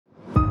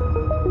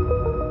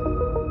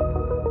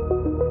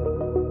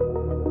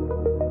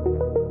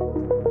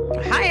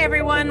Hi,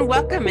 everyone.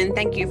 Welcome and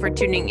thank you for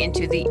tuning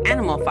into the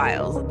Animal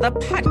Files, the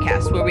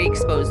podcast where we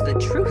expose the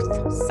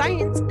truth,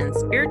 science, and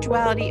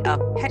spirituality of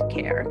pet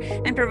care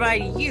and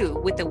provide you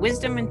with the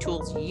wisdom and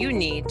tools you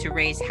need to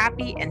raise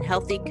happy and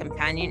healthy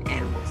companion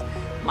animals.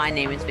 My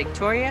name is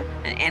Victoria,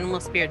 an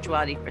animal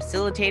spirituality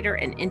facilitator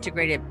and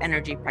integrative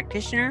energy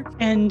practitioner.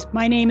 And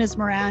my name is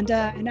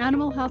Miranda, an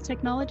animal health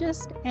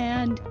technologist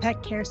and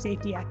pet care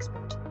safety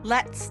expert.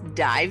 Let's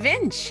dive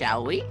in,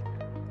 shall we?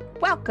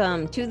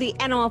 Welcome to the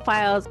Animal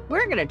Files.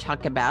 We're going to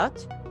talk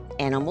about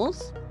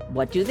animals.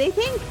 What do they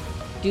think?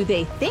 Do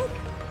they think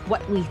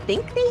what we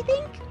think they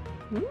think?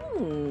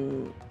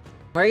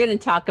 We're going to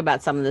talk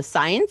about some of the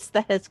science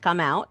that has come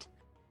out,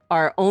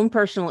 our own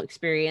personal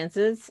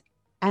experiences,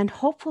 and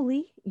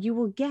hopefully you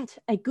will get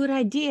a good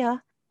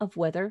idea of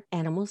whether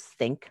animals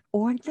think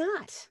or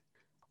not.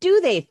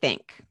 Do they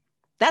think?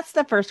 That's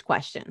the first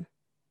question.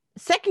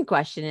 The second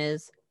question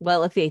is,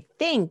 well, if they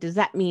think, does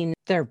that mean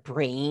their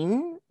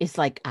brain is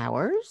like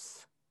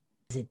ours?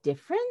 Is it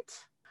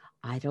different?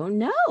 I don't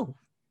know.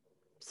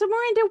 So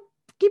Miranda,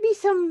 give me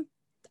some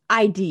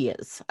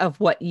ideas of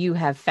what you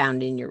have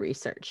found in your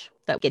research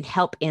that can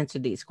help answer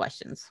these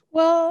questions.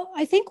 Well,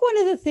 I think one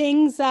of the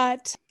things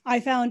that I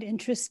found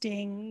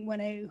interesting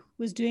when I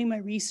was doing my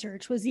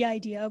research was the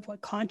idea of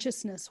what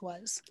consciousness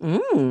was.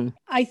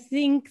 I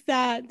think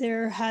that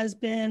there has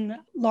been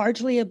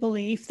largely a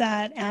belief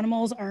that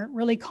animals aren't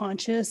really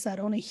conscious, that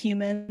only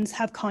humans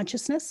have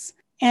consciousness.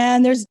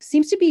 And there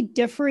seems to be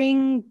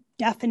differing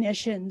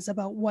definitions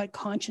about what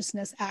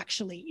consciousness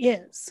actually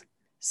is.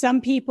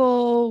 Some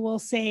people will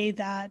say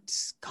that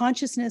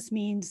consciousness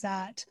means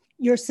that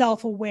you're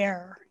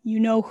self-aware, you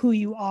know who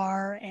you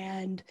are,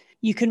 and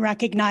you can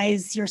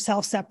recognize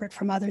yourself separate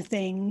from other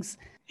things,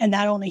 and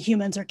that only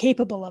humans are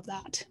capable of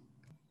that.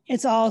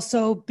 It's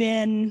also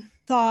been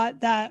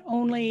thought that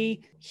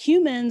only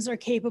humans are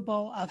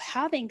capable of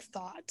having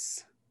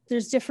thoughts.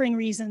 There's differing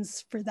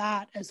reasons for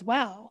that as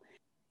well.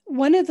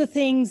 One of the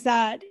things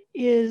that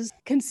is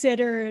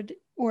considered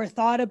or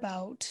thought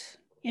about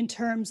in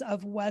terms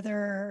of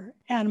whether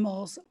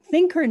animals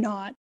think or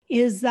not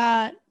is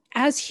that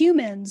as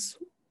humans,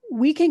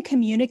 we can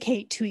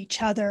communicate to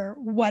each other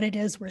what it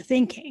is we're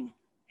thinking.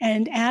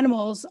 And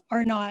animals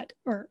are not,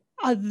 or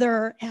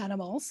other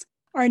animals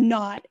are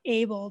not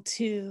able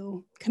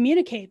to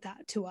communicate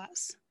that to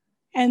us.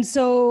 And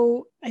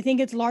so I think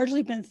it's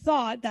largely been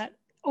thought that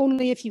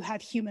only if you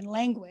have human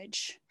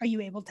language are you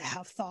able to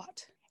have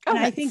thought. Oh,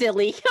 and that's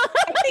silly.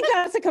 I think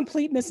that's a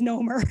complete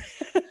misnomer.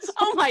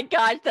 Oh my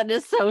gosh, that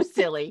is so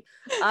silly.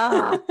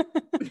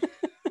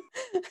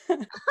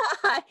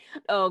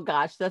 Oh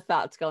gosh, the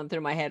thoughts going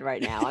through my head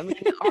right now. I mean,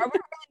 are we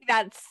really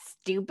that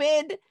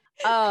stupid?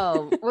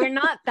 Oh, we're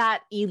not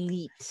that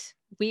elite.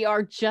 We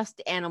are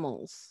just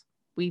animals.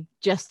 We've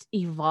just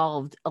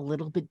evolved a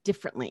little bit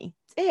differently.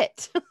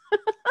 That's it.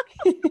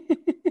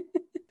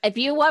 If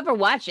you ever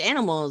watch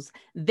animals,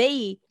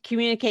 they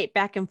communicate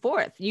back and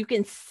forth. You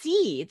can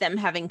see them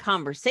having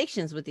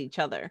conversations with each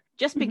other.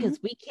 Just because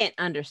we can't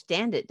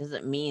understand it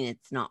doesn't mean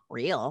it's not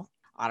real.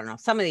 I don't know.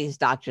 Some of these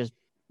doctors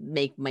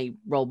make me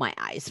roll my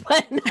eyes,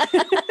 but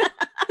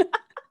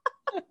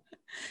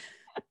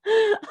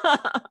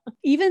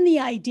even the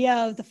idea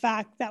of the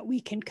fact that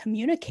we can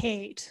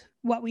communicate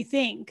what we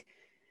think,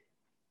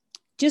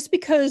 just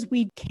because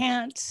we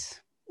can't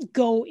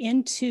go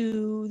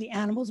into the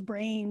animals'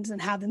 brains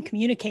and have them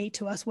communicate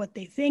to us what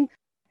they think.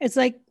 It's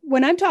like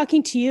when I'm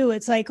talking to you,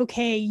 it's like,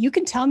 okay, you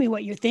can tell me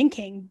what you're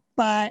thinking,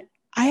 but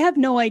I have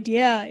no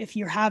idea if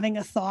you're having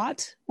a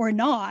thought or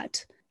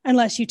not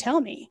unless you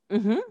tell me.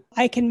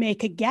 I can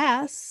make a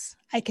guess.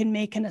 I can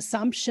make an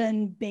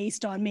assumption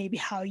based on maybe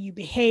how you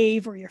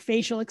behave or your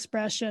facial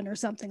expression or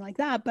something like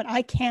that, but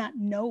I can't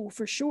know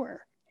for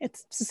sure.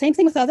 It's the same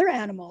thing with other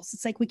animals.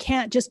 It's like we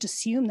can't just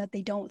assume that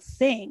they don't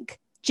think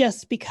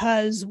just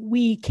because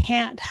we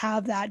can't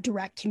have that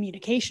direct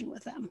communication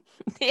with them.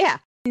 Yeah.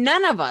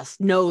 None of us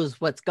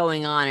knows what's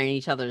going on in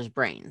each other's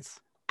brains.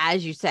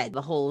 As you said,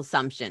 the whole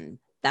assumption,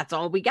 that's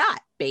all we got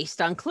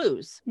based on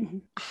clues.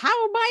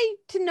 How am I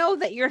to know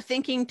that you're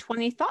thinking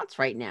 20 thoughts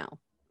right now?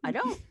 I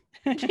don't.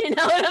 You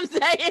know what I'm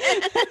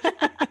saying?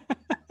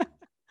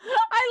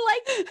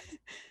 I like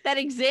that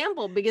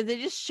example because it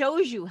just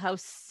shows you how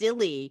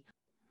silly,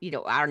 I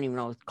don't even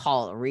know what to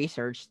call it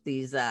research,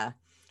 these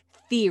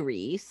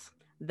theories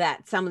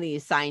that some of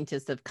these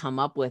scientists have come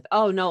up with.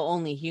 Oh, no,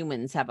 only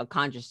humans have a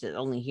consciousness.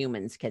 Only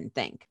humans can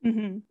think.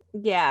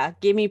 Yeah,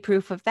 give me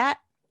proof of that.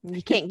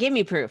 You can't give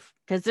me proof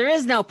because there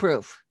is no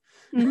proof.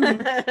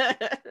 And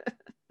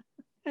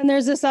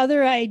there's this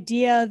other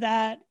idea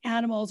that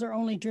animals are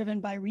only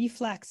driven by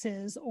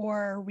reflexes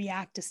or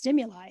react to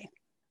stimuli.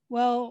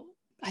 Well,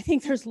 I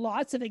think there's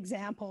lots of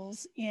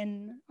examples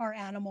in our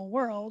animal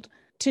world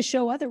to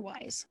show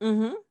otherwise.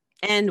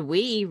 And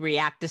we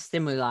react to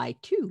stimuli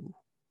too.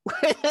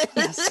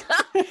 Yes.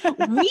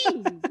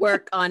 We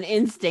work on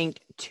instinct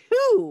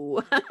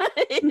too.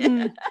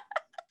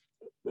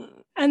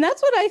 And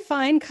that's what I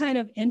find kind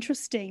of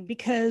interesting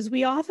because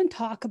we often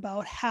talk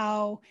about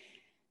how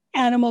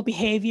animal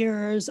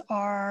behaviors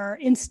are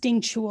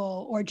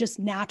instinctual or just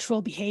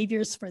natural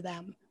behaviors for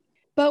them.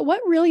 But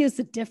what really is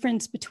the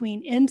difference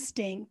between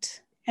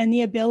instinct and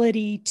the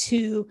ability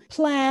to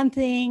plan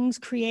things,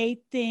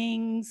 create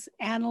things,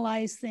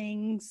 analyze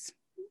things,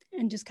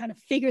 and just kind of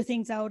figure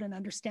things out and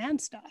understand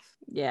stuff?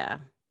 Yeah.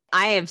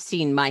 I have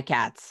seen my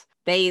cats.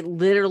 They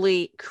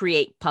literally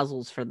create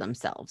puzzles for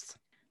themselves.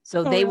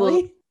 So they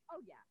will. Oh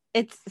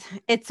yeah.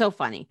 It's so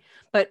funny.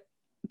 But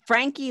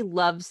Frankie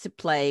loves to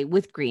play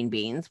with green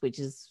beans, which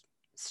is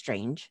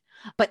strange.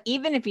 But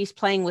even if he's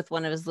playing with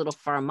one of his little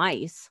farm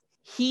mice,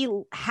 he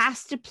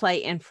has to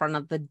play in front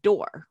of the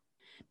door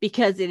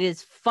because it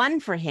is fun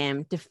for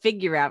him to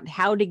figure out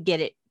how to get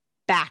it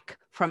back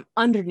from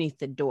underneath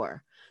the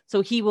door.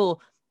 So he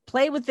will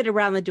play with it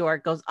around the door,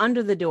 it goes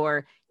under the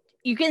door.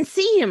 You can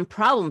see him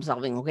problem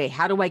solving. Okay,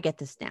 how do I get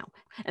this now?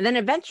 And then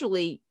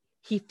eventually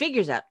he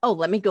figures out, oh,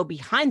 let me go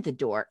behind the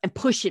door and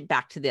push it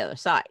back to the other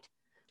side.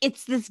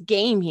 It's this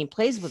game he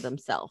plays with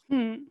himself.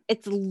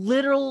 It's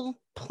literal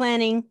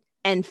planning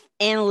and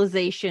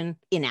analyzation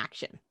in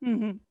action.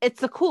 It's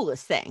the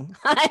coolest thing.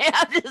 I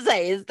have to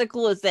say, it's the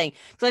coolest thing.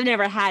 Because I've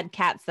never had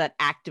cats that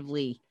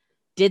actively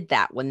did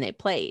that when they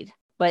played.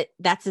 But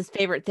that's his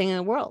favorite thing in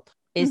the world,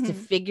 is to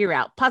figure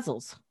out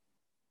puzzles.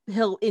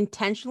 He'll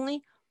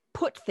intentionally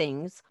put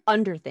things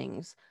under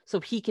things so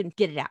he can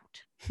get it out.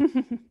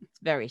 It's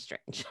very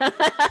strange.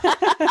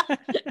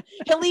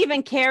 He'll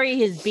even carry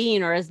his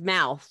bean or his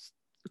mouse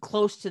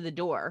close to the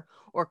door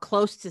or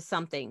close to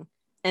something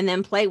and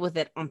then play with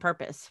it on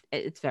purpose.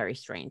 It's very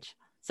strange.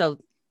 So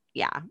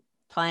yeah,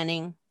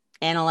 planning,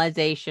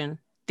 analyzation,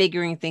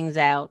 figuring things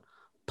out,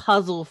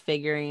 puzzle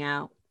figuring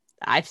out.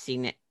 I've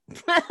seen it.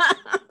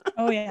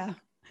 Oh yeah.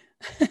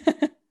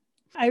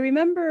 I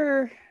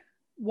remember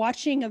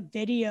watching a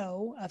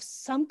video of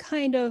some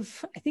kind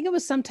of, I think it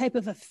was some type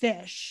of a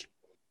fish,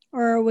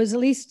 or it was at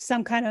least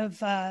some kind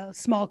of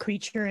small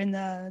creature in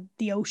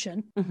the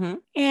ocean.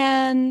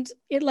 And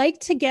it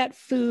liked to get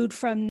food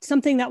from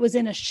something that was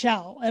in a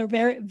shell, a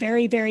very,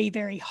 very, very,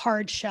 very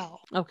hard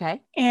shell.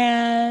 Okay.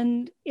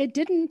 And it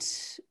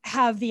didn't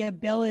have the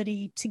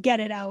ability to get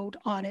it out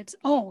on its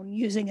own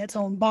using its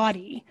own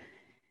body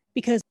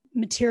because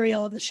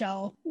material of the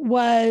shell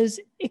was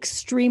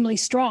extremely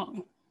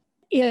strong.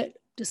 It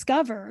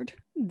discovered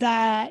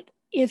that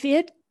if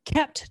it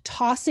kept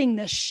tossing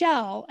the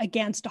shell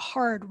against a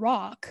hard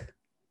rock,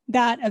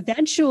 that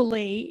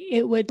eventually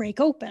it would break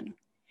open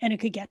and it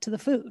could get to the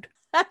food.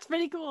 That's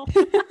pretty cool.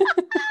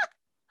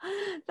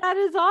 That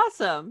is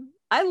awesome.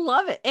 I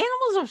love it.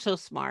 Animals are so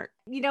smart.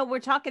 You know, we're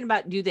talking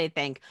about, do they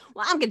think?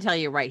 Well, I'm going to tell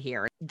you right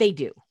here. They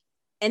do.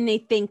 And they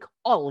think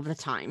all of the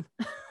time.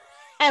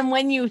 And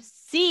when you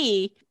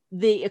see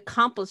the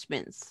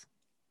accomplishments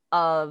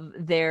of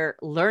their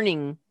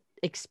learning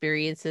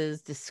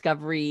experiences,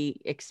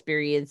 discovery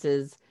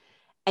experiences,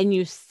 and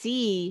you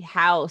see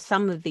how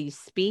some of these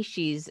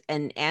species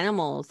and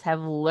animals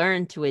have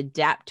learned to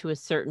adapt to a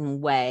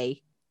certain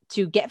way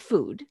to get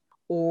food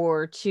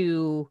or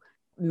to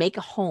make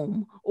a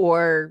home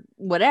or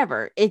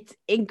whatever. It's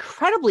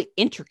incredibly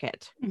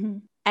intricate.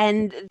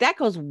 And that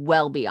goes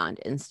well beyond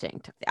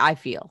instinct, I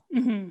feel.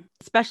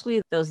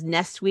 Especially those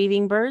nest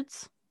weaving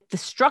birds. The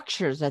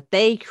structures that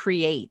they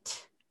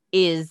create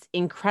is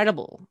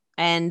incredible.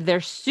 And they're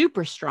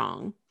super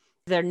strong.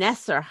 Their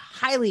nests are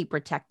highly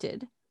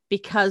protected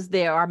because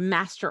they are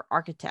master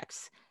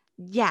architects.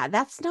 Yeah,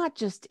 that's not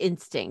just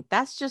instinct.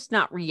 That's just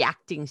not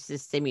reacting to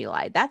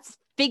stimuli. That's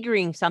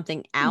figuring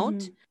something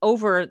out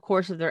over the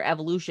course of their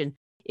evolution.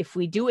 If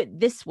we do it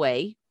this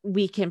way,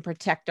 we can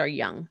protect our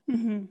young.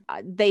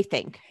 They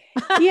think.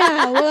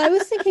 Yeah, well, I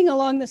was thinking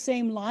along the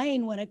same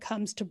line when it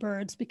comes to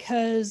birds,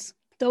 because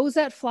those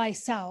that fly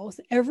south,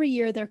 every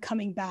year they're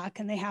coming back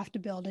and they have to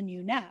build a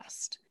new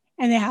nest.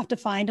 And they have to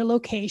find a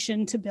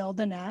location to build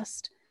the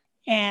nest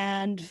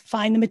and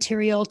find the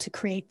material to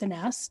create the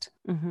nest.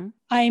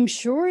 I'm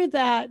sure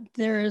that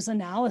there's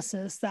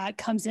analysis that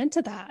comes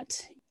into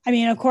that. I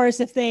mean, of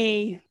course, if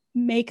they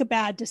make a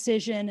bad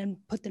decision and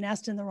put the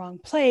nest in the wrong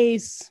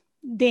place,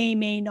 they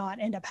may not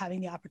end up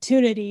having the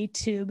opportunity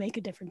to make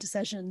a different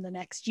decision the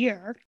next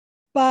year.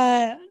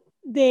 But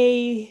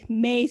they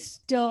may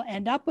still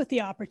end up with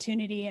the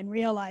opportunity and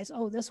realize,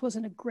 oh, this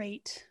wasn't a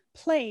great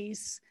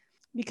place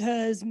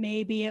because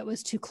maybe it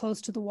was too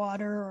close to the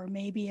water, or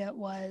maybe it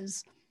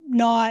was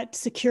not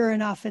secure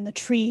enough in the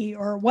tree,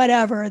 or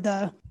whatever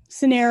the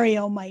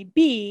scenario might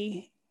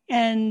be.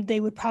 And they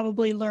would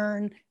probably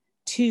learn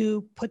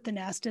to put the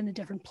nest in a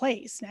different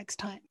place next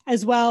time,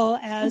 as well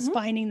as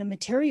finding the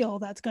material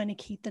that's going to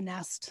keep the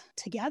nest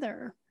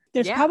together.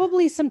 There's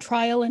probably some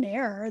trial and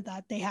error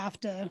that they have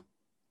to,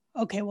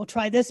 okay, we'll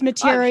try this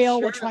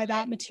material, we'll try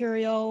that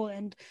material.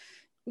 And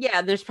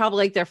yeah, there's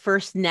probably like their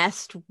first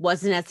nest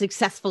wasn't as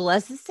successful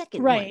as the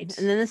second one. And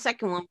then the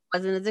second one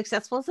wasn't as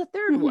successful as the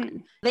third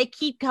one. They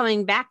keep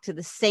coming back to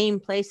the same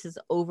places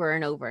over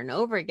and over and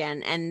over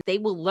again. And they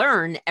will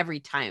learn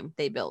every time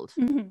they build.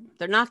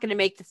 They're not going to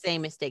make the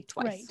same mistake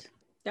twice.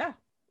 Yeah.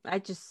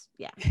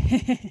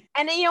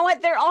 And you know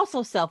what? They're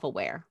also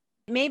self-aware.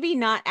 Maybe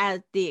not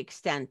at the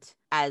extent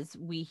as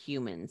we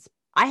humans.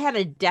 I had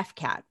a deaf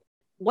cat.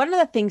 One of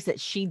the things that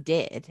she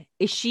did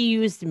is she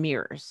used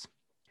mirrors.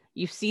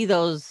 You see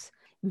those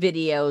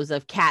videos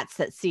of cats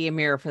that see a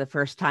mirror for the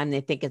first time,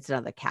 they think it's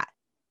another cat.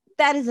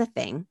 That is a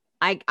thing.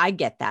 I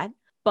get that.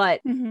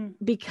 But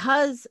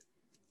because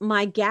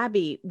my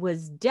Gabby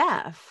was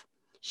deaf,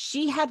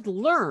 she had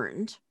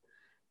learned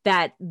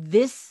that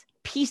this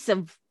piece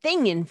of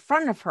thing in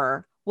front of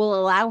her will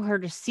allow her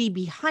to see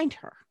behind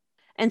her.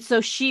 And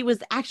so she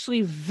was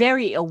actually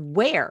very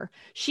aware.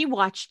 She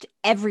watched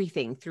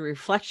everything through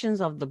reflections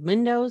of the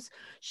windows.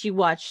 She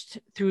watched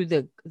through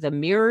the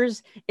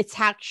mirrors. It's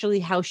actually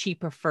how she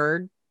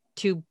preferred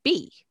to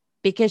be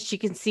because she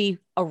can see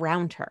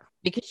around her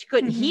because she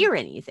couldn't hear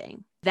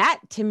anything.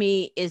 That to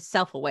me is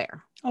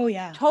self-aware. Oh,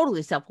 yeah.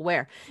 Totally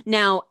self-aware.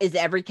 Now, is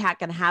every cat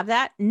going to have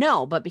that?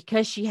 No, but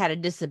because she had a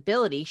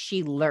disability,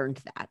 she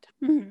learned that.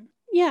 Mm-hmm.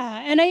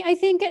 Yeah. And I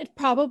think it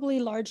probably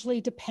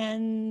largely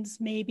depends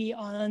maybe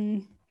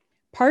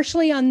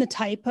partially on the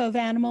type of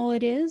animal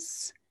it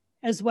is,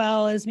 as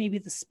well as maybe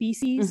the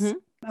species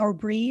or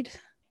breed.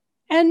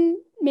 And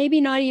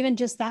maybe not even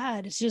just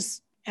that. It's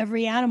just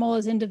every animal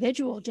is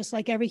individual, just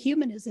like every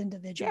human is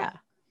individual. Yeah.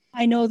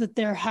 I know that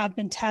there have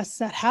been tests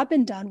that have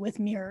been done with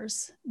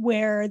mirrors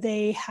where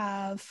they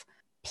have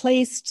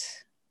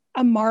placed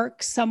a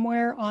mark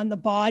somewhere on the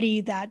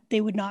body that they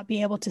would not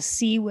be able to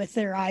see with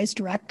their eyes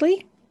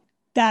directly,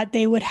 that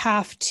they would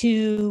have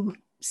to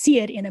see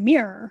it in a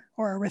mirror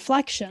or a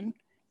reflection.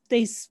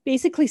 They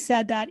basically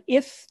said that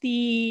if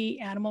the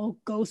animal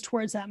goes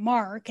towards that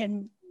mark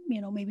and,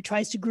 maybe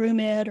tries to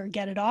groom it or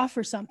get it off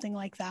or something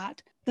like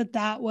that,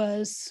 that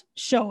was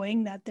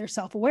showing that they're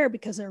self-aware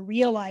because they're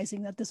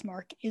realizing that this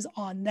mark is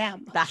on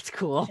them. That's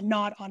cool. And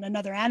not on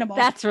another animal.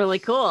 That's really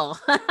cool.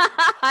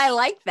 I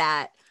like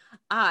that.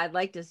 I'd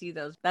like to see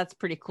those. That's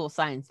pretty cool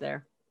science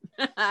there.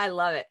 I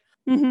love it.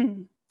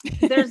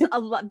 There's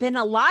been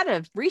a lot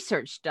of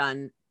research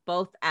done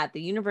both at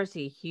the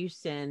University of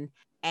Houston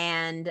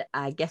and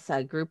I guess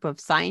a group of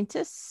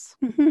scientists.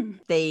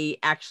 They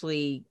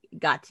actually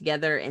got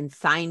together and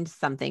signed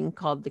something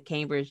called the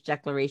Cambridge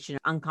Declaration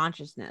of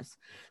Unconsciousness.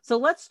 So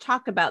let's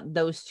talk about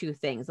those two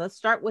things. Let's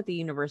start with the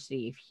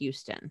University of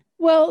Houston.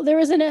 Well, there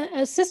was an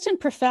assistant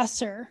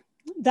professor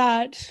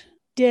that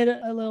did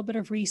a little bit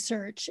of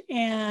research,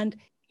 and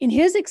in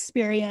his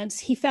experience,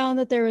 he found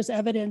that there is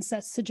evidence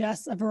that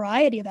suggests a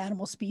variety of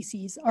animal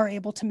species are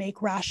able to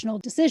make rational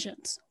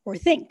decisions or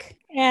think.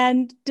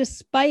 And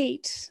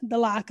despite the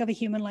lack of a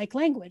human-like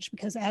language,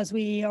 because as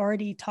we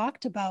already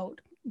talked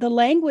about, the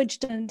language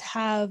doesn't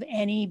have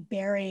any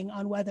bearing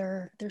on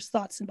whether there's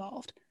thoughts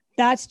involved.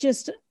 That's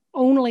just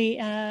only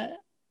an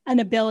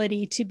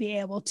ability to be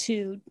able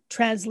to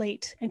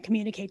translate and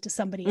communicate to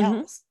somebody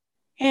else.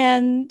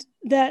 And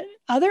that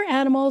other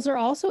animals are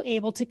also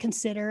able to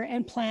consider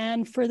and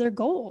plan for their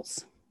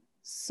goals.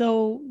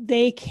 So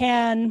they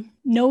can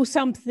know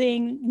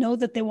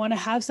that they want to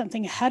have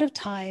something ahead of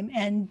time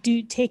and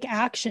take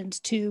actions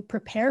to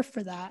prepare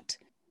for that.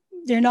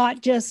 They're not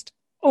just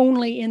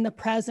only in the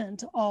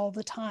present all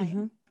the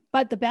time.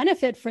 But the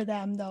benefit for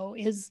them, though,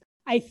 is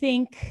I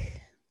think,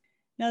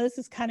 now this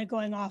is kind of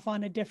going off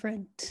on a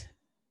different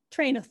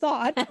train of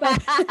thought,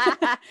 but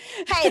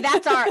hey,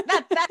 that's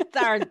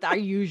our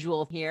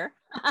usual here.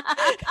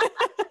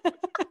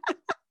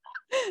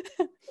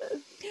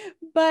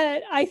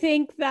 But I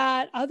think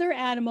that other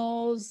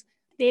animals,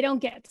 they don't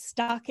get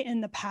stuck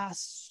in the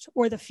past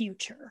or the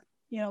future.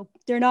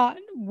 They're not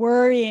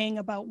worrying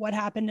about what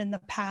happened in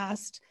the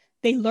past.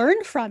 They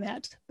learn from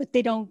it, but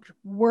they don't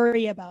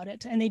worry about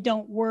it, and they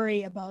don't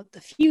worry about the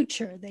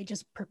future. They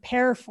just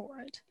prepare for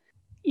it.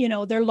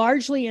 They're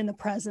largely in the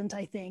present,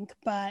 I think,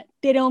 but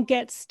they don't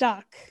get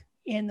stuck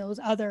in those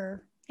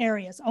other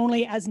areas,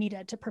 only as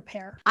needed to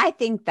prepare. I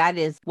think that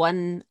is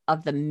one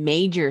of the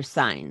major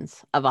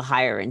signs of a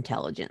higher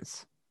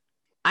intelligence.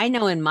 I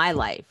know in my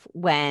life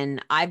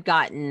when I've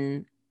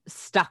gotten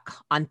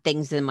stuck on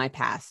things in my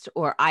past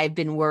or I've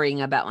been worrying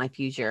about my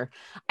future,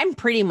 I'm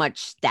pretty much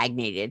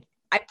stagnated.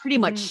 I pretty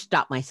much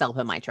stop myself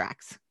in my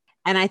tracks.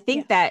 And I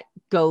think that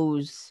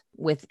goes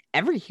with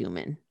every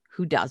human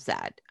who does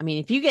that. I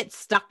mean, if you get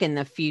stuck in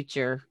the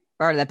future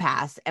or the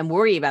past and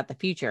worry about the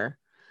future,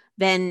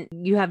 then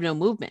you have no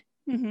movement.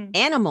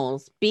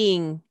 Animals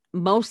being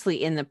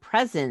mostly in the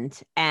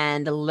present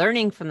and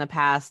learning from the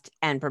past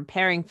and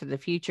preparing for the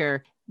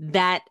future,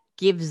 that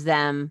gives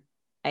them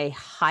a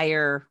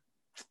higher,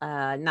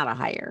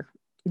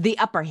 the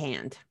upper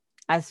hand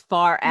as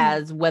far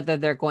as whether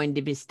they're going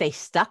to stay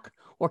stuck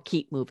or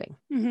keep moving.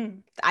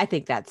 I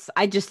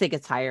just think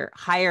it's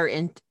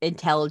higher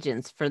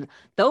intelligence for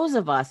those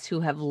of us who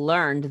have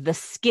learned the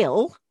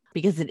skill,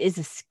 because it is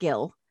a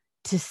skill,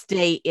 to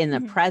stay in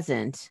the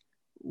present.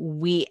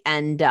 We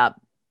end up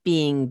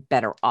being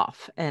better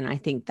off. And I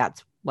think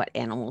that's what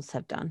animals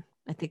have done.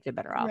 I think they're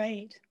better off.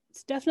 Right.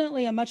 It's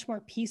definitely a much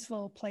more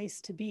peaceful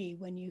place to be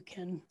when you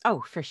can.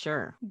 Oh, for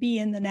sure. Be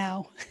in the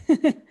now.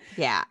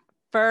 Yeah.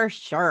 For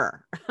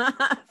sure.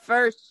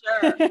 For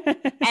sure.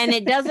 And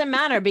it doesn't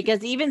matter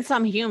because even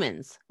some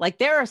humans, like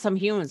there are some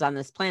humans on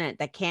this planet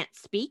that can't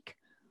speak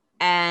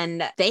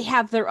and they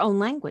have their own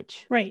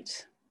language.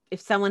 Right.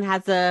 If someone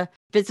has a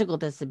physical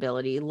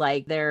disability,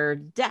 like they're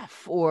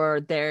deaf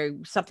or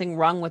there's something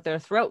wrong with their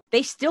throat,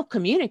 they still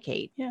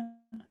communicate. Yeah.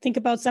 Think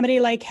about somebody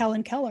like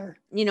Helen Keller.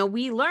 You know,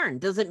 we learn.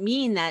 Doesn't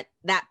mean that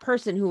that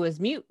person who is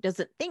mute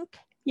doesn't think.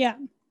 Yeah.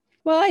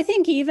 Well, I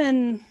think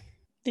even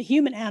the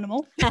human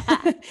animal,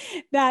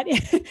 that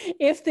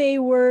if they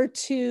were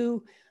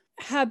to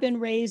have been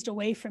raised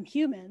away from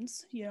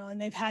humans, you know, and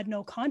they've had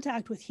no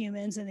contact with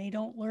humans and they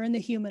don't learn the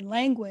human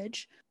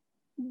language,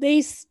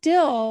 they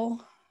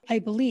still, I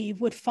believe,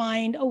 would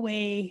find a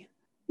way,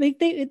 like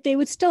they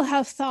would still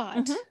have thought.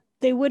 Mm-hmm.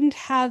 They wouldn't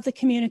have the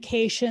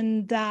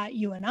communication that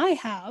you and I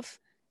have,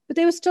 but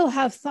they would still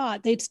have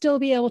thought. They'd still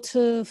be able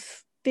to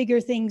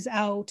figure things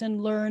out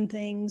and learn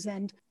things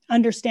and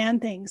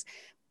understand things.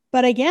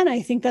 But again,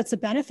 I think that's a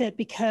benefit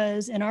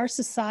because in our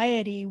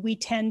society, we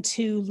tend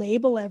to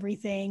label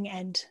everything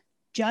and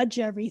judge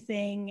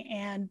everything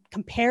and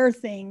compare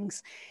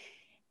things.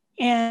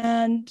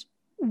 And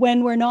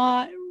when we're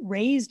not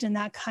raised in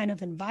that kind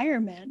of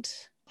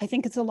environment, I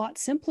think it's a lot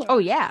simpler. Oh,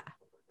 yeah,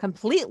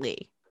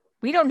 completely.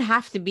 We don't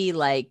have to be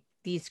like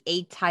these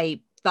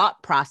A-type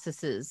thought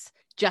processes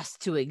just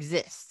to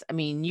exist. I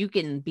mean, you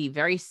can be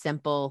very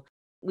simple.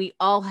 We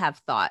all have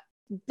thought.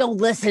 Don't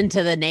listen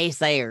to the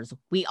naysayers.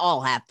 We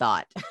all have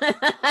thought.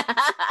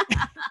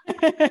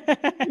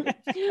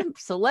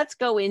 So let's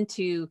go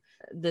into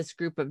this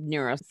group of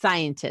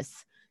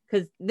neuroscientists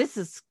because this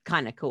is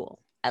kind of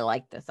cool. I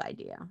like this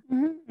idea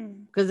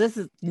because this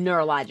is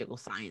neurological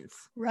science.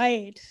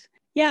 Right.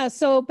 Yeah.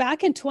 So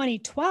back in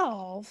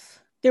 2012,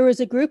 there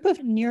was a group of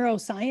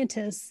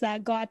neuroscientists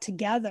that got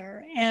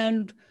together,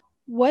 and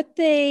what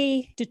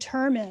they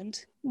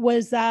determined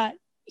was that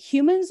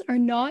humans are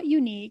not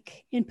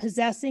unique in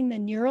possessing the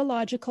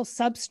neurological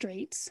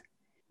substrates,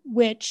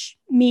 which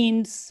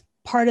means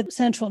part of the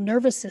central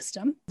nervous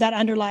system that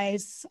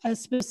underlies a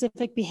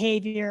specific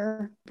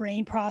behavior,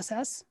 brain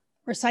process,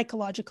 or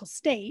psychological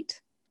state.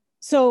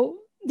 So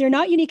they're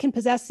not unique in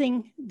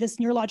possessing this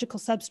neurological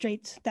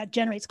substrate that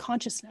generates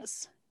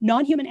consciousness.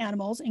 Non-human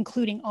animals,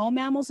 including all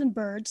mammals and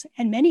birds,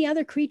 and many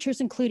other creatures,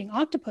 including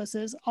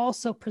octopuses,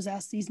 also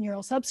possess these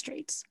neural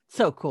substrates.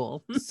 So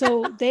cool.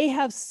 So they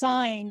have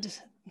signed...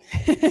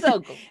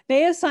 So cool. They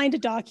have signed a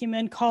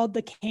document called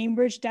the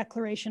Cambridge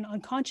Declaration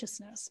on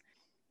Consciousness.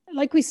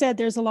 Like we said,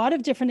 there's a lot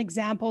of different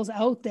examples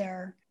out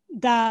there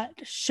that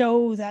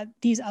show that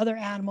these other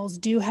animals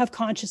do have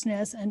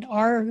consciousness and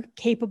are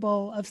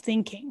capable of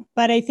thinking.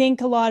 But I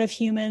think a lot of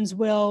humans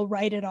will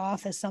write it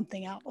off as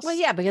something else. Well,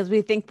 yeah, because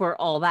we think we're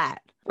all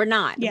that. We're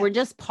not. Yeah. We're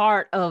just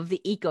part of the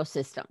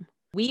ecosystem.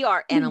 We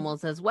are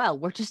animals as well.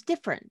 We're just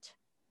different.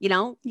 You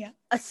know,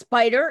 a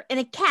spider and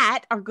a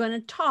cat are going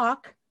to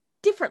talk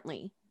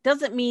differently.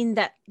 Doesn't mean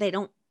that they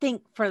don't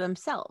think for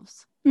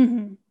themselves.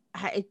 Mm-hmm.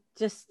 It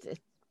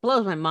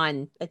blows my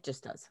mind. It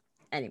just does.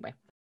 Anyway,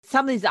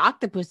 some of these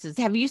octopuses,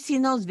 have you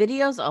seen those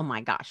videos? Oh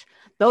my gosh.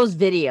 Those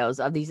videos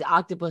of these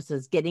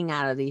octopuses getting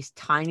out of these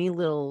tiny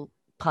little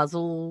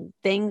puzzle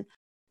things.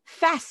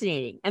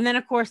 Fascinating. And then,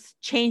 of course,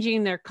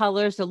 changing their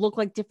colors to look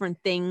like different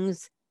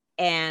things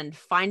and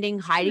finding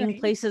hiding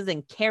places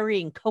and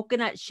carrying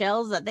coconut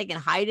shells that they can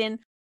hide in.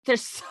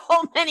 There's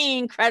so many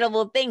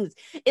incredible things.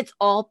 It's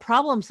all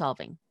problem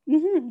solving.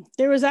 Mm-hmm.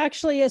 There was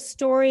actually a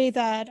story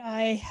that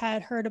I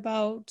had heard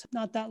about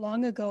not that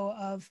long ago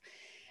of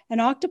an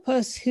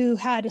octopus who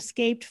had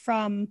escaped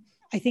from,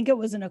 I think it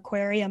was an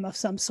aquarium of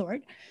some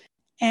sort.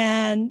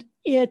 And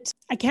I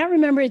can't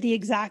remember the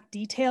exact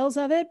details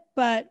of it,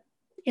 but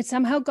it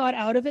somehow got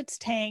out of its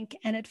tank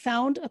and it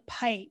found a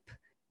pipe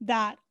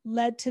that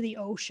led to the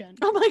ocean.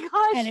 Oh my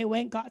gosh. And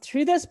it got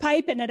through this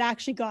pipe and it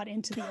actually got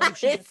into the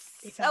ocean.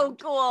 It's so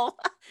cool.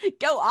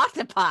 Go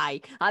octopi.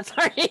 I'm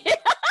sorry.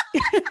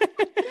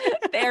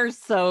 They're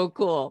so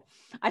cool.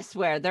 I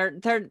swear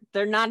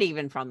they're not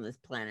even from this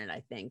planet.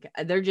 I think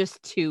they're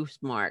just too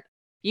smart.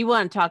 You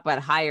want to talk about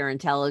higher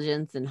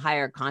intelligence and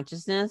higher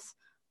consciousness?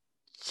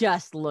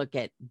 Just look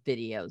at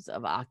videos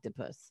of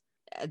octopus.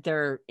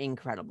 They're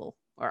incredible.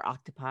 Or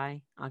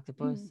octopuses.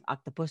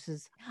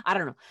 I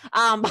don't know.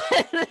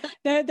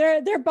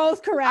 They're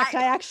both correct.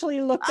 I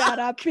actually looked that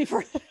up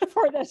before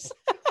this.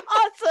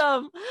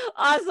 Awesome.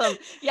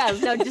 Yeah,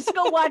 no, just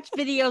go watch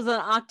videos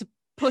on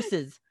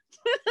octopuses.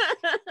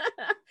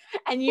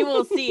 And you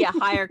will see a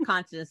higher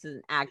consciousness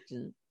in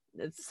action.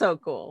 It's so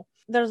cool.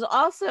 There's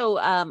also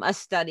a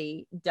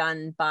study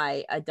done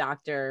by a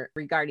doctor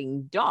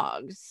regarding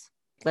dogs.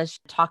 Let's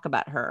talk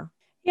about her.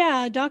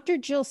 Yeah, Dr.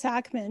 Jill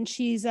Sackman,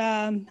 she's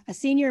a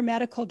senior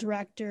medical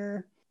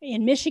director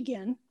in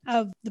Michigan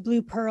of the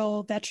Blue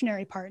Pearl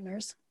Veterinary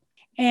Partners.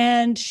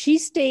 And she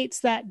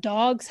states that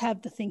dogs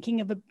have the thinking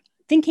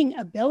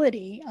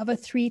ability of a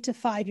 3 to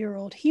 5 year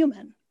old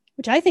human,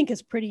 which I think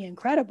is pretty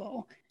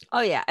incredible. Oh,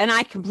 yeah. And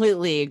I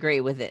completely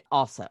agree with it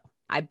also.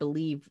 I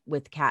believe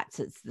with cats,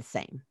 it's the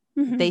same.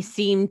 Mm-hmm. They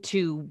seem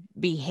to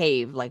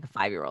behave like a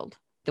 5-year-old.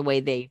 the way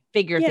they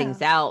figure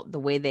things out, the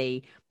way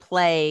they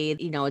play.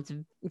 You know,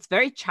 it's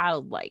very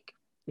childlike,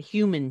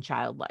 human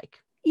childlike.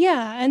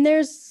 Yeah, and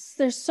there's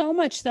so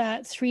much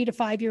that 3 to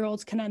 5 year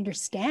olds can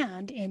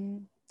understand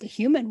in the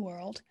human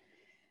world.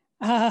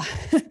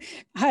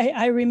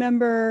 I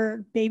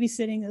remember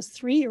babysitting this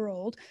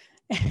 3-year-old,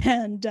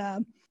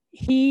 and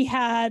he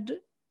had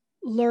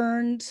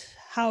learned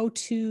how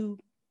to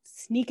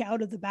sneak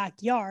out of the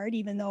backyard,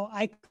 even though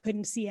I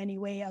couldn't see any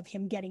way of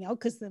him getting out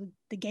because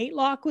the gate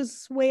lock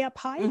was way up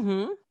high.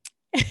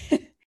 Mm-hmm.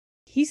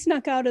 He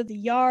snuck out of the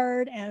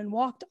yard and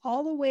walked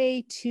all the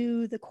way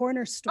to the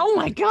corner store. Oh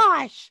my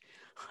gosh.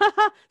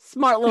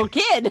 Smart little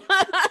kid.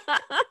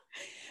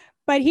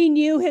 But he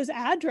knew his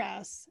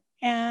address.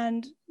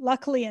 And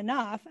luckily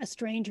enough, a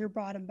stranger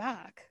brought him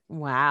back.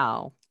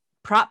 Wow.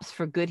 Props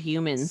for good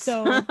humans.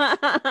 So,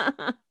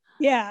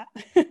 yeah.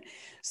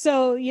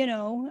 So, you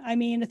know, I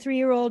mean, a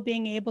 3-year-old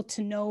being able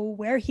to know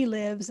where he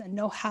lives and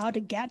know how to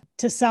get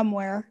to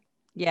somewhere.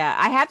 Yeah,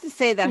 I have to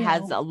say that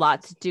has a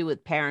lot to do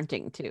with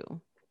parenting too.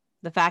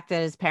 The fact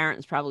that his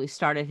parents probably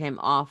started him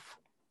off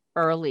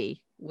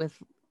early with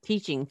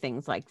teaching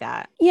things like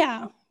that.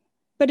 Yeah.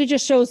 But it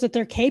just shows that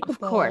they're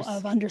capable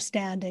of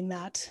understanding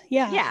that.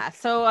 Yeah. Yeah.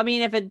 So, I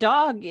mean, if a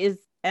dog and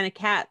a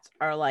cat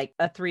are like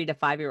a 3 to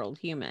 5-year-old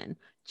human,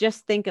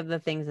 just think of the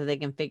things that they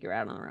can figure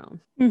out on their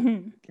own.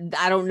 Mm-hmm.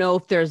 I don't know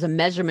if there's a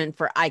measurement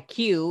for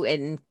IQ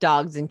in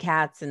dogs and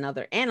cats and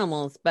other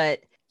animals,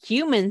 but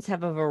humans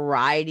have a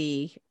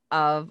variety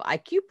of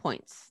IQ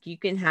points. You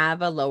can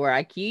have a lower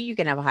IQ, you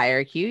can have a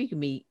higher IQ, you can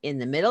be in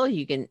the middle,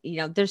 you can,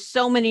 there's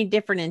so many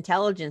different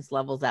intelligence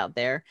levels out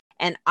there.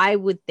 And I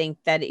would think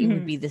that it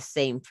would be the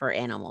same for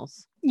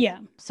animals. Yeah.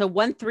 So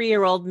one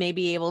 3-year-old may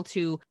be able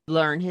to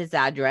learn his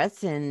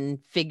address and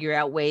figure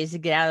out ways to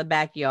get out of the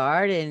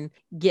backyard and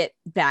get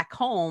back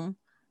home.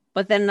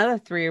 But then another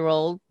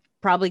 3-year-old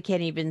probably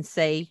can't even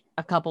say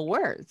a couple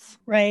words.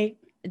 Right.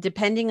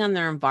 Depending on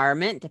their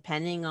environment,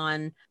 depending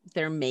on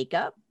their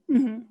makeup.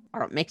 Mm-hmm.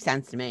 Or it makes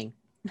sense to me.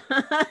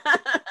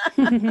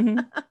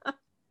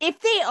 If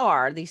they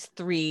are these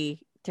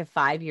 3 to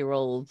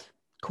 5-year-old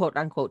quote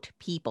unquote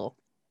people,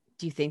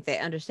 do you think they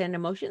understand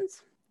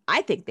emotions?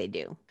 I think they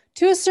do.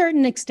 To a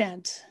certain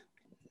extent.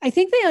 I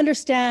think they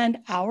understand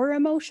our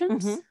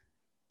emotions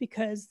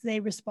because they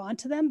respond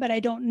to them, but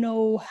I don't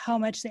know how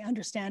much they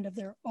understand of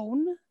their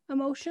own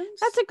emotions.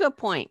 That's a good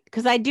point,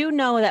 because I do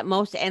know that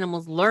most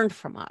animals learn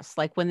from us.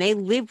 Like when they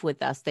live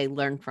with us, they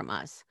learn from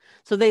us.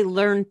 So they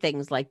learn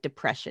things like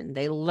depression.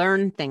 They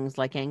learn things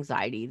like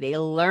anxiety. They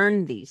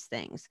learn these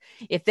things.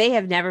 If they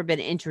have never been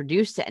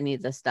introduced to any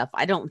of this stuff,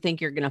 I don't think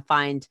you're going to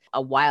find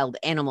a wild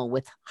animal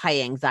with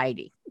high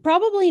anxiety.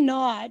 Probably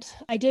not.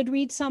 I did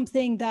read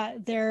something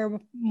that they're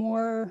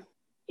more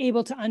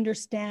able to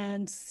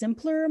understand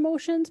simpler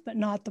emotions, but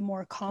not the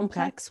more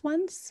complex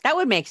ones. That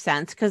would make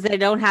sense because they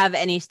don't have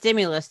any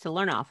stimulus to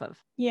learn off of.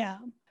 Yeah.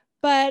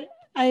 But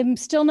I'm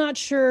still not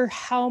sure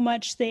how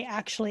much they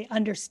actually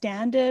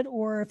understand it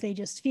or if they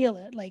just feel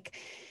it. Like,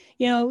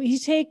 you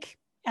take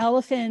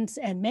elephants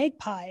and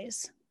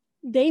magpies,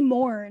 they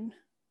mourn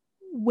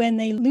when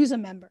they lose a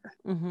member,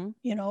 and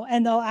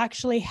they'll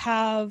actually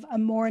have a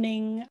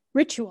mourning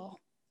ritual.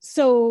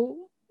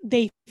 So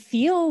they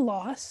feel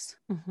loss.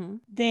 Mm-hmm.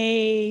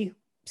 They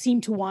seem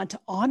to want to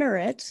honor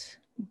it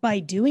by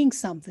doing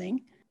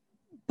something,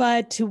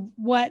 but to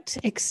what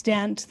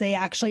extent they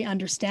actually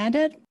understand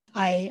it,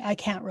 I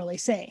can't really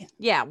say.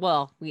 Yeah,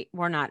 well,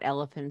 we're not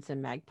elephants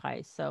and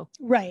magpies, so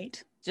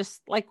right.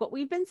 Just like what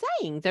we've been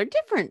saying, they're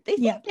different. They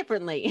think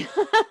differently.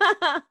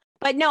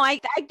 But no, I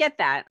get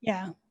that.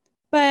 Yeah.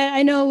 But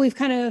I know we've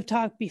kind of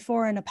talked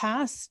before in a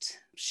past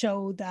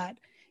show that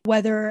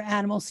whether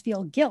animals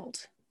feel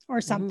guilt or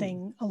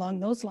something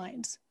along those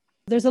lines.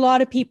 There's a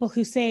lot of people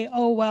who say,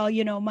 oh, well,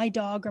 my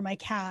dog or my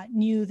cat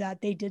knew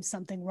that they did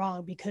something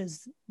wrong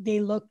because they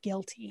look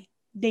guilty.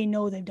 They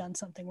know they've done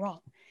something wrong.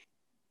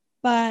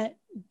 But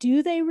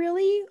do they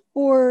really?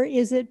 Or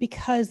is it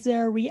because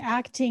they're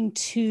reacting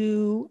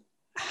to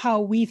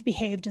how we've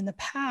behaved in the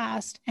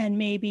past and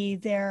maybe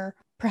they're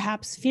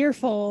perhaps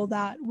fearful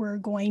that we're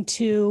going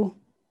to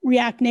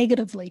react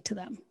negatively to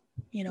them,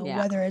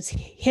 whether it's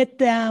hit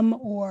them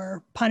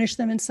or punish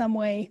them in some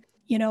way,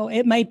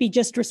 it might be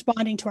just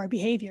responding to our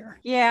behavior.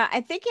 Yeah,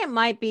 I think it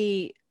might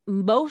be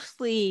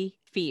mostly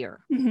fear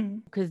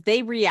because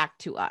they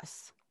react to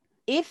us.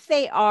 If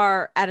they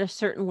are at a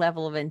certain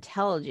level of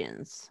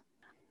intelligence,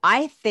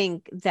 I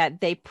think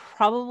that they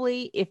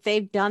probably, if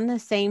they've done the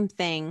same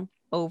thing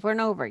over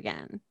and over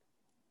again,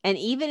 and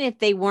even if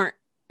they weren't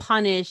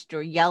punished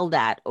or yelled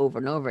at over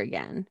and over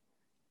again,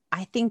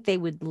 I think they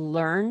would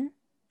learn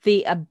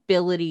the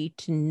ability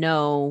to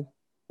know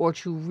or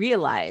to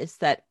realize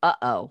that,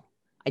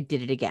 I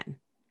did it again.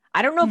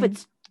 I don't know if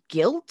it's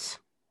guilt,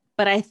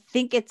 but I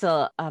think it's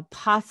a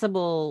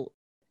possible,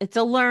 it's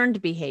a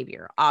learned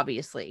behavior,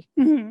 obviously.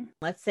 Mm-hmm.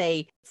 Let's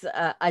say it's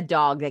a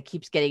dog that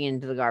keeps getting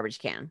into the garbage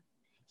can.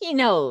 He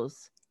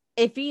knows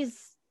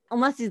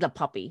unless he's a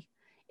puppy,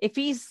 if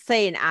he's,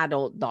 say, an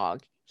adult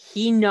dog,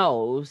 he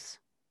knows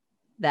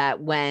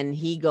that when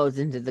he goes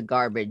into the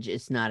garbage,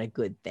 it's not a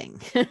good thing.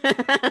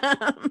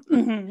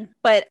 Mm-hmm.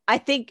 But I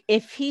think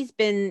if he's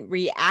been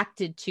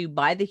reacted to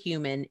by the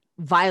human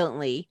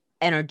violently,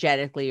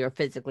 energetically or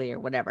physically or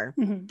whatever,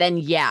 Mm-hmm. then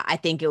yeah, I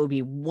think it would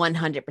be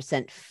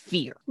 100%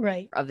 fear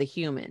Right. of the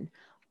human.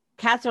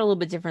 Cats are a little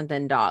bit different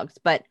than dogs,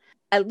 but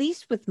at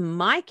least with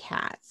my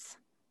cats,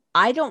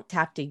 I don't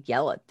have to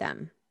yell at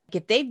them.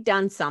 If they've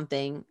done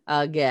something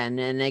again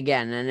and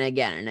again and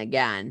again and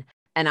again,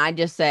 and I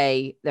just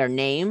say their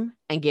name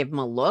and give them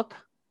a look,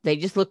 they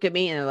just look at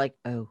me and they're like,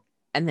 oh,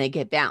 and they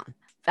get down.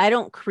 I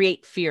don't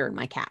create fear in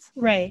my cats.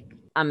 Right.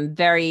 I'm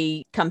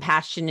very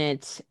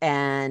compassionate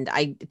and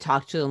I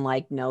talk to them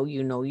like, no,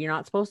 you know, you're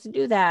not supposed to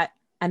do that.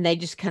 And they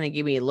just kind of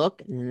give me a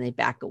look and then they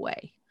back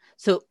away.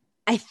 So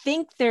I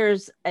think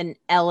there's an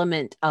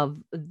element of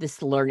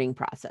this learning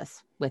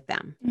process with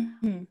them.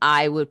 Mm-hmm.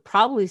 I would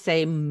probably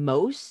say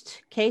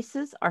most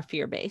cases are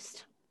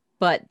fear-based,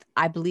 but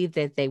I believe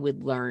that they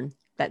would learn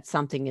that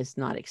something is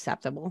not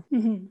acceptable.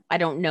 Mm-hmm. I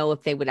don't know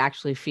if they would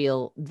actually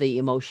feel the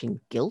emotion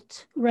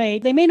guilt.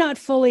 Right. They may not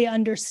fully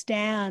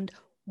understand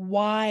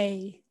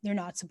why they're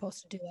not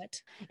supposed to do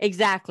it.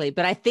 Exactly.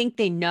 But I think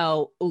they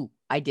know, oh,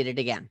 I did it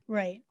again.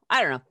 Right.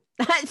 I don't know.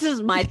 This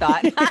is my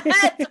thought.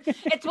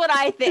 It's what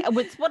I think.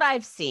 It's what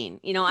I've seen.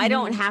 You know, I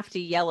don't have to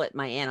yell at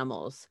my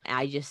animals.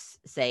 I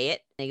just say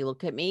it. They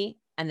look at me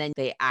and then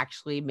they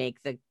actually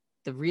make the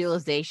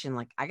realization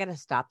like, I got to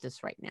stop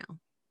this right now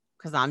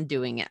because I'm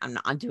doing it.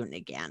 I'm doing it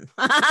again.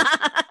 You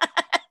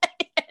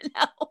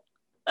know?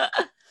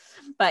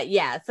 But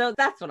yeah, so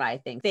that's what I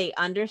think. They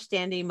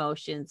understand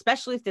emotions,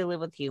 especially if they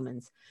live with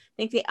humans. I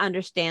think they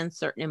understand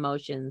certain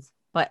emotions,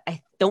 but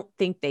I don't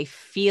think they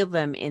feel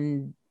them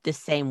in the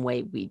same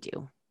way we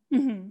do.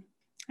 Mm-hmm.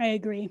 I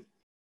agree.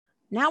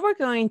 Now we're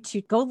going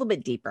to go a little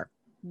bit deeper.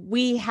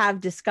 We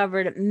have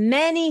discovered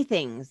many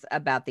things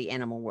about the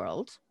animal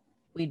world.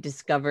 We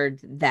discovered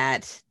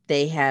that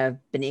they have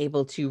been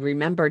able to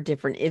remember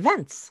different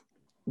events.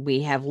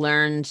 We have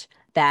learned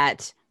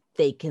that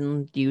they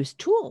can use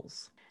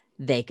tools.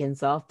 They can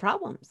solve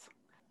problems.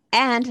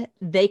 And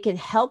they can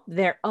help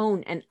their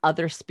own and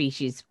other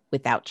species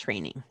without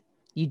training.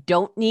 You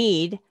don't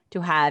need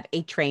to have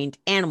a trained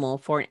animal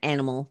for an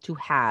animal to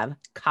have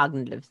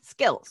cognitive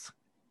skills.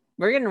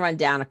 We're going to run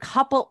down a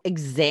couple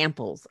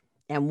examples.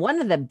 And one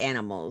of the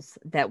animals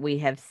that we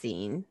have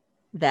seen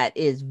that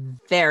is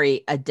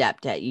very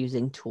adept at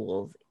using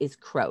tools is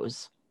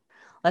crows.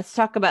 Let's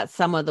talk about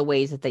some of the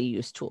ways that they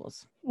use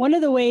tools. One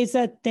of the ways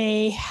that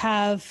they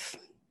have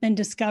been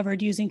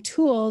discovered using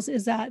tools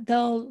is that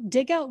they'll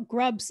dig out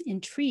grubs in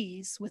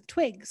trees with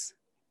twigs.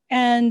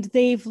 And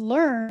they've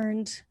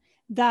learned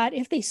that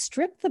if they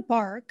strip the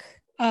bark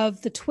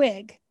of the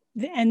twig,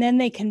 and then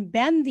they can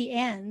bend the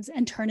ends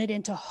and turn it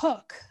into a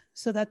hook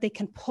so that they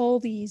can pull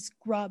these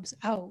grubs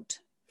out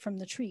from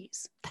the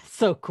trees. That's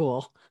so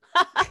cool.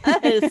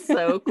 That is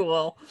so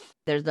cool.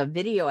 There's a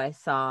video I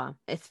saw.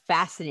 It's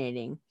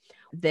fascinating.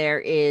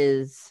 There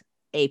is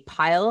a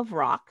pile of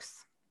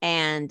rocks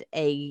and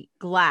a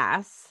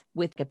glass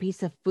with a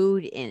piece of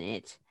food in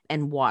it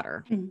and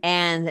water. Mm-hmm.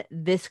 And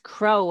this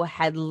crow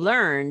had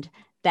learned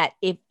that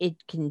if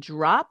it can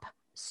drop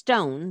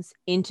stones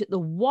into the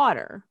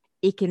water,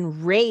 it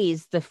can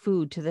raise the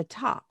food to the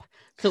top.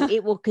 So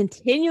it will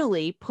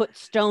continually put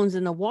stones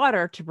in the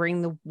water to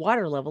bring the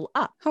water level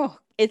up. Oh,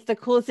 it's the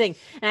coolest thing.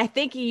 And I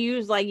think he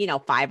used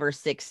 5 or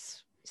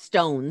 6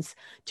 stones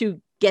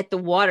to get the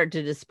water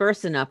to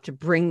disperse enough to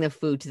bring the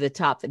food to the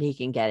top that he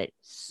can get it.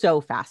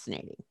 So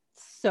fascinating.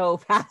 So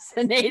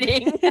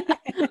fascinating.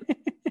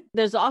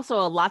 There's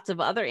also lots of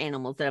other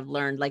animals that have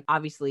learned, like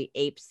obviously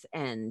apes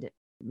and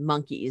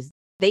monkeys.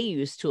 They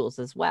use tools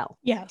as well.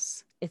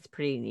 Yes. It's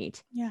pretty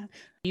neat. Yeah.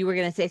 You were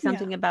going to say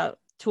something about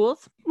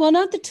tools? Well,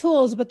 not the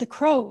tools, but the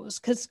crows,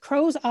 because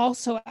crows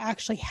also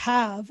actually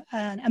have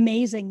an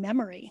amazing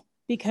memory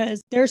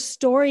because there's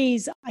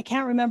stories. I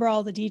can't remember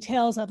all the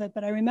details of it,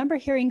 but I remember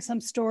hearing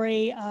some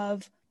story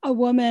of a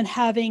woman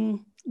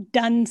having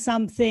done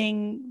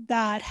something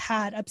that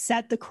had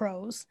upset the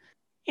crows.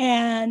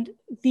 And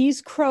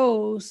these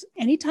crows,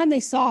 anytime they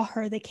saw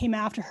her, they came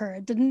after her.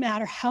 It didn't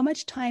matter how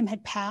much time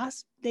had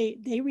passed.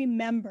 They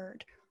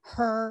remembered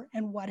her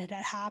and what had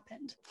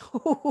happened.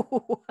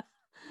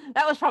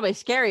 That was probably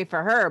scary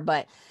for her,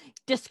 but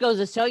just goes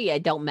to show you,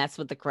 don't mess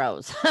with the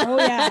crows. Oh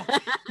yeah.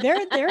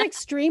 They're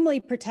extremely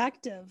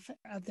protective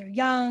of their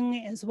young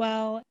as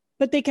well,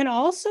 but they can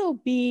also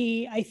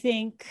be, I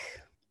think,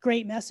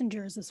 great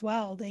messengers as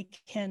well. They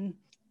can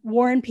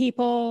warn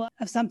people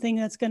of something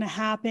that's going to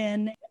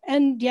happen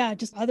and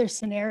just other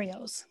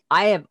scenarios.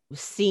 I have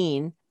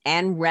seen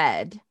and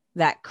read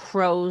that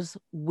crows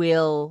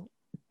will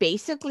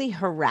basically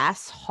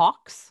harass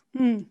hawks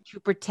to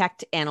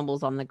protect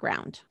animals on the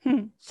ground.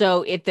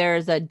 So if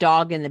there's a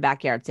dog in the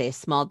backyard, say a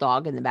small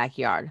dog in the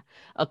backyard,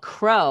 a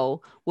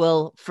crow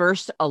will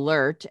first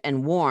alert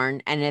and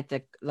warn. And if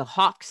the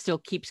hawk still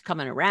keeps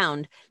coming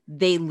around,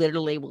 they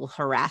literally will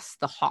harass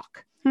the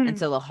hawk. And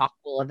so the hawk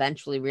will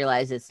eventually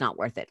realize it's not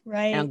worth it.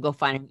 Right. And go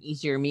find an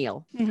easier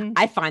meal.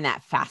 I find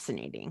that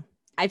fascinating.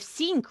 I've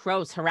seen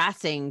crows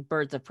harassing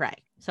birds of prey.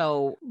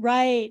 So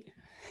right.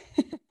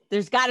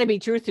 There's got to be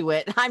truth to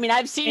it. I mean,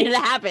 I've seen it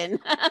happen.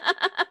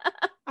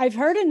 I've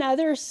heard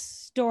another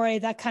story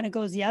that kind of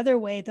goes the other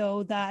way,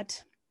 though,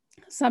 that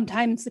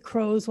sometimes the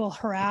crows will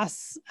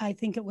harass, I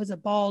think it was a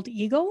bald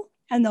eagle,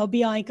 and they'll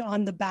be like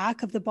on the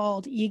back of the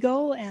bald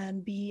eagle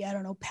and be, I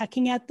don't know,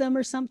 pecking at them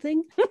or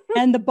something.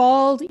 And the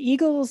bald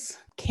eagles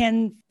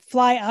can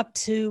fly up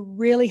to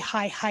really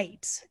high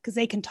heights because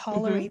they can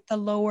tolerate the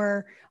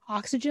lower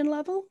oxygen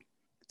level.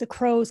 The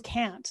crows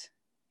can't.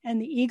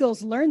 And the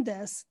eagles learned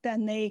this,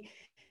 then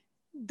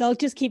they'll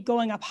just keep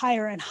going up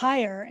higher and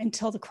higher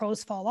until the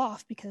crows fall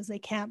off because they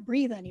can't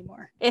breathe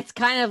anymore. It's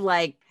kind of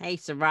like, hey,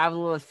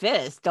 survival of the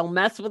fittest. Don't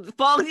mess with the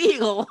bald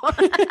eagle.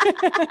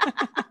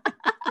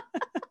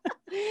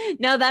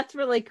 No, that's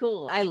really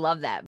cool. I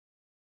love that.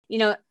 You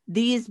know,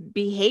 these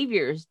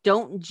behaviors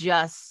don't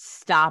just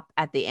stop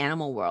at the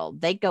animal world.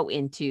 They go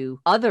into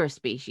other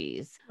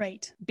species.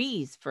 Right.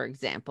 Bees, for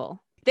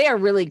example. They are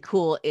really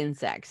cool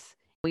insects.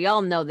 We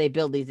all know they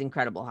build these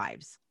incredible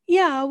hives.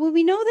 Yeah, well,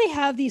 we know they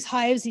have these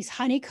hives, these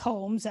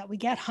honeycombs that we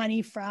get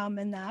honey from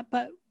and that.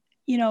 But,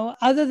 you know,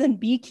 other than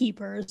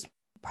beekeepers,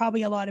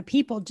 probably a lot of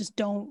people just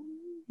don't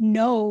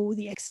know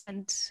the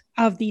extent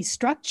of these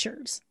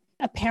structures.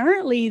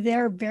 Apparently,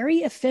 they're very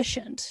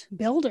efficient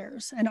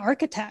builders and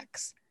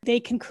architects. They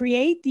can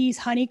create these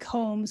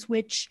honeycombs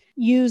which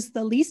use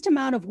the least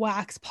amount of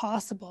wax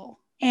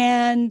possible.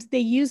 And they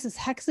use this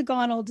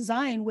hexagonal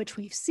design, which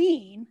we've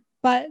seen.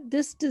 But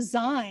this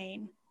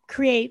design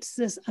creates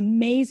this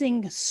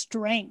amazing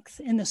strength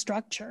in the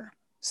structure.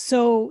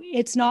 So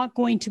it's not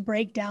going to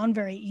break down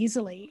very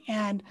easily.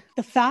 And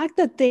the fact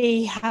that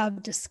they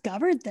have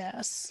discovered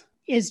this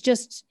is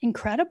just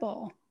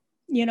incredible.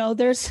 You know,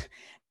 there's,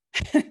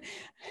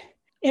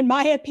 in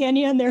my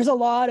opinion, there's a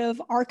lot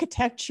of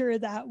architecture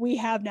that we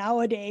have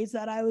nowadays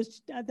that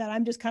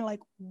I'm just kind of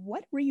like,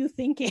 what were you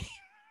thinking?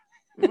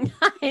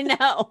 I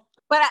know.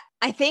 But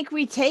I think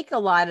we take a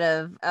lot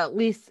of, at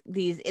least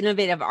these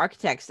innovative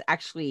architects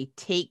actually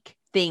take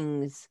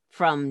things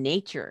from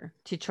nature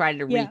to try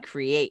to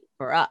recreate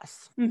for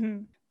us.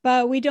 Mm-hmm.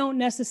 But we don't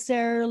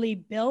necessarily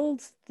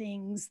build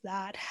things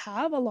that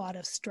have a lot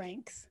of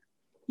strength.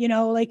 You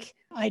know, like,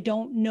 I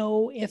don't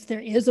know if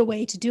there is a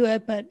way to do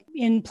it, but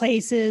in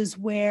places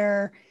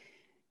where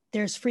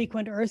there's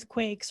frequent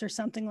earthquakes or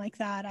something like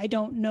that, I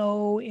don't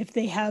know if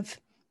they have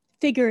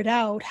figured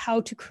out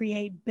how to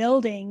create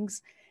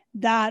buildings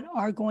that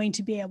are going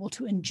to be able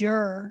to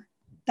endure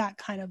that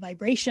kind of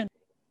vibration.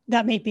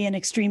 That may be an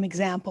extreme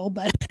example,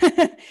 but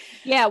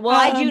yeah, well,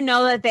 I do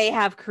know that they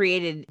have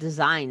created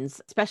designs,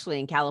 especially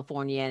in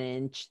California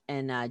and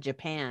in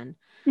Japan,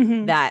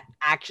 that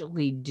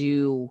actually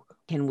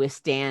can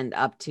withstand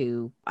up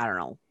to, I don't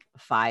know,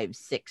 5,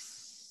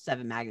 6,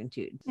 7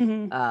 magnitude.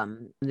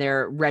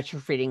 They're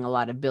retrofitting a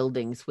lot of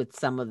buildings with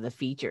some of the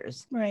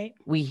features. Right.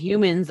 We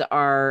humans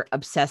are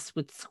obsessed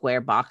with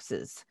square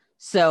boxes.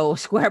 So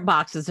square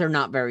boxes are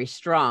not very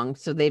strong.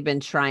 So they've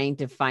been trying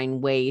to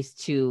find ways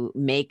to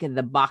make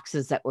the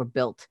boxes that were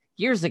built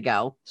years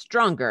ago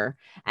stronger,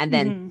 and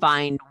then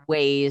find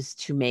ways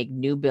to make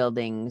new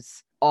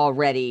buildings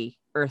already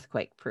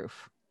earthquake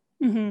proof.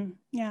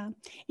 Yeah.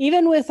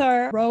 Even with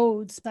our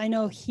roads, I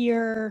know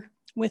here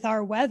with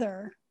our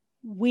weather,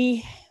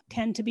 we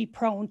tend to be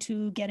prone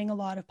to getting a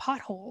lot of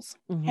potholes.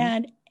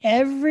 And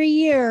every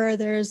year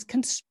there's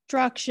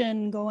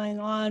construction going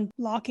on,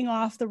 blocking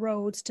off the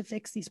roads to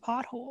fix these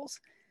potholes.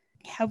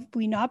 Have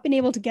we not been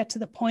able to get to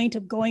the point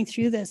of going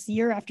through this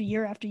year after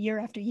year after year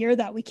after year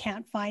that we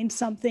can't find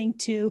something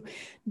to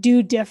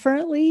do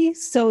differently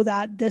so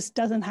that this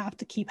doesn't have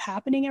to keep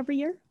happening every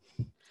year?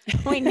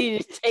 We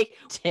need to take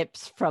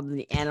tips from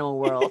the animal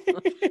world.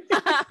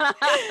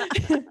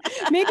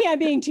 Maybe I'm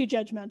being too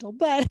judgmental,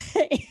 but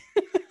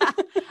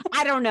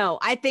I don't know.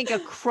 I think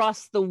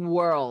across the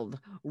world,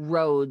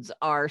 roads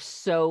are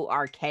so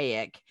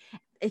archaic.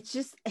 It's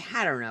just,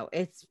 I don't know.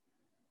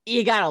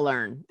 You got to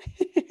learn.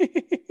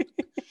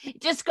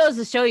 It just goes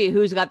to show you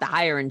who's got the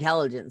higher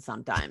intelligence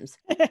sometimes.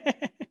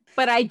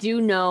 But I do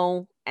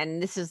know,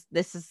 and this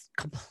is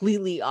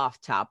completely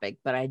off topic,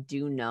 but I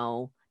do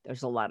know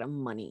there's a lot of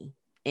money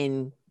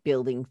in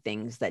building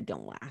things that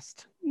don't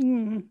last.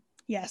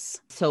 Yes.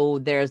 So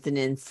there's an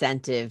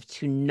incentive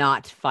to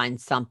not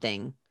find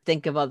something.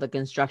 Think of all the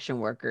construction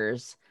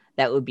workers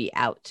that would be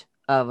out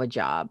of a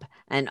job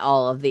and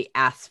all of the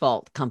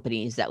asphalt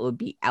companies that would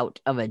be out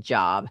of a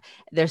job.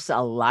 There's a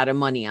lot of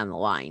money on the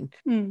line.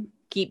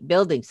 Keep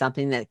building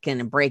something that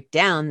can break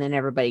down, then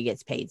everybody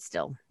gets paid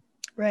still.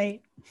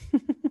 Right.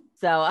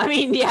 So, I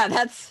mean, yeah,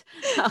 that's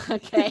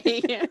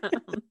okay.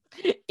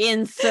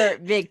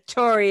 Insert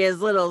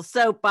Victoria's little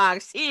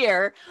soapbox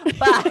here, but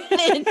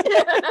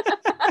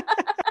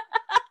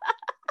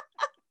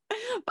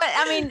but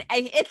I mean,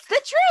 it's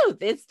the truth.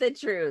 It's the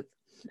truth.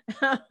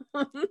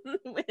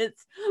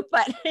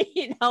 But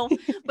you know,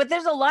 but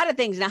there's a lot of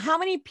things. Now, how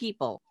many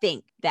people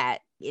think that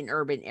in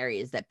urban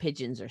areas that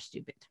pigeons are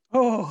stupid?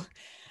 Oh,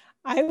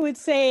 I would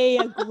say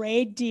a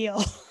great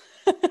deal.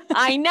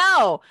 I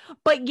know,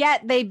 but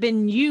yet they've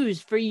been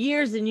used for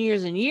years and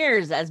years and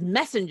years as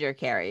messenger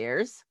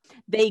carriers.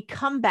 They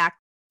come back,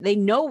 they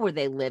know where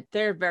they live.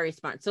 They're very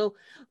smart. So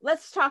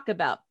let's talk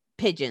about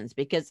pigeons,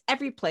 because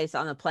every place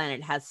on the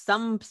planet has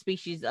some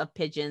species of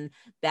pigeon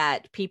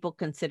that people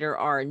consider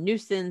are a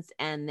nuisance,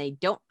 and they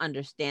don't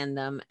understand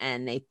them,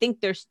 and they think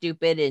they're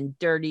stupid and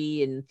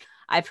dirty. And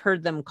I've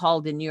heard them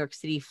called in New York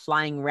City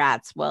flying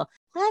rats. Well,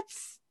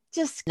 let's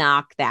just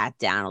knock that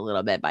down a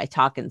little bit by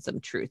talking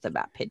some truth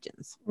about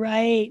pigeons.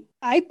 Right.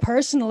 I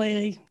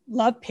personally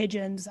love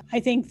pigeons. I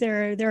think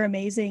they're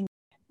amazing.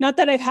 Not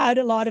that I've had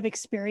a lot of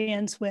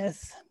experience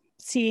with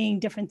seeing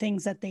different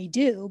things that they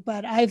do,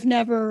 but I've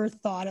never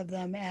thought of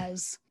them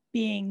as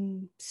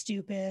being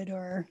stupid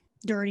or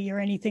dirty or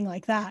anything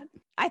like that.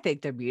 I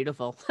think they're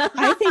beautiful.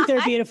 I think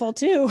they're beautiful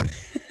too.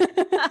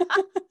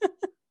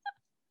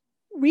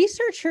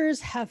 Researchers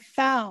have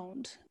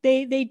found,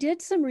 they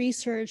did some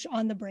research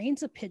on the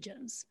brains of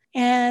pigeons,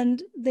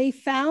 and they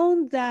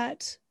found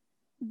that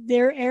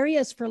their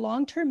areas for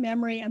long-term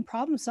memory and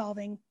problem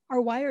solving are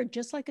wired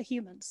just like a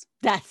human's.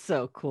 That's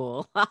so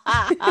cool.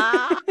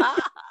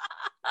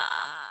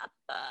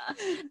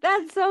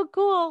 That's so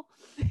cool.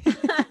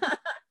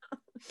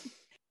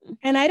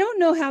 And I don't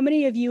know how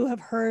many of you have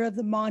heard of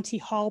the Monty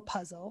Hall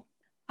puzzle.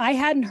 I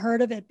hadn't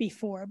heard of it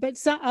before, but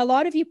a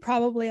lot of you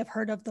probably have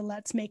heard of the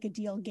Let's Make a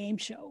Deal game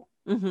show.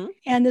 Mm-hmm.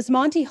 And this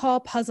Monty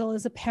Hall puzzle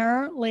is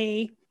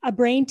apparently a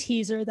brain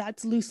teaser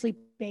that's loosely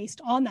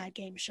based on that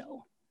game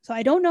show. So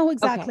I don't know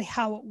exactly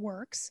how it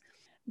works,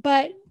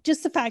 but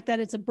just the fact that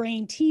it's a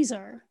brain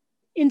teaser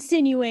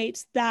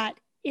insinuates that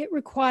it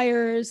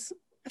requires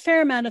a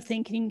fair amount of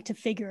thinking to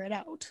figure it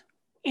out.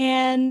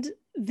 And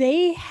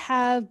they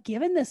have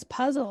given this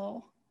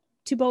puzzle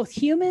to both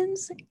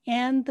humans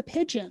and the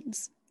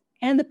pigeons.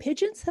 And the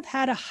pigeons have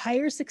had a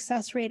higher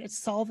success rate at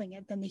solving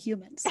it than the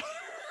humans.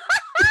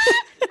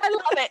 I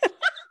love it.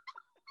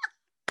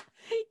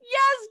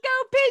 Yes, go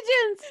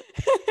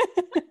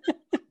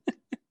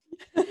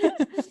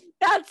pigeons.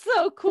 That's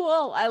so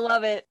cool. I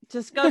love it.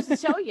 Just goes to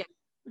show you.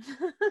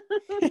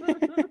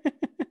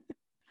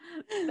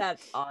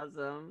 That's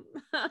awesome.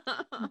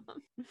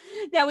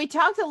 Now, we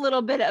talked a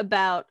little bit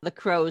about the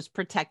crows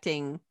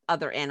protecting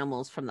other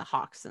animals from the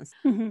hawks,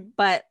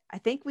 but I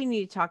think we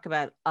need to talk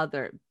about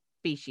other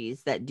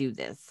species that do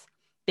this,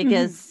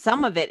 because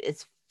some of it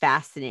is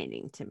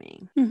fascinating to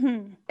me.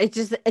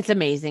 It's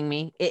amazing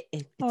me.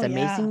 It's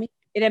amazing me.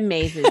 It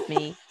amazes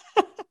me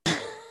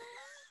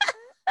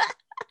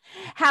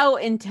how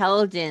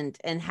intelligent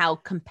and how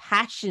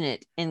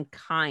compassionate and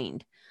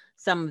kind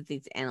some of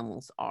these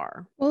animals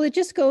are. Well, it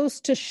just goes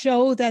to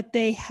show that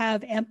they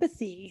have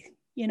empathy.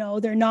 You know,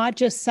 they're not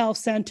just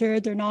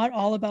self-centered. They're not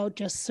all about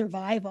just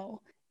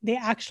survival. They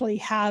actually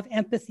have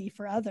empathy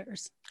for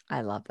others.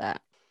 I love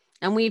that.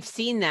 And we've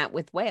seen that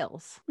with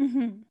whales.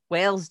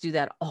 Whales do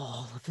that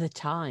all of the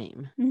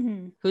time.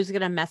 Who's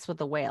going to mess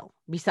with a whale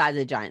besides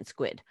a giant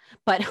squid?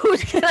 But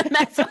who's going to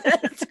mess with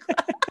a squid?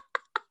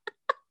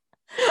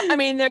 I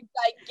mean, they're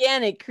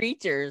gigantic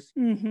creatures.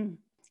 And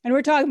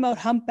we're talking about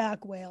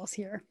humpback whales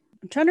here.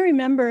 I'm trying to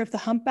remember if the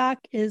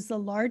humpback is the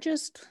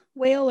largest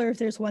whale or if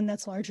there's one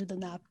that's larger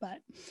than that, but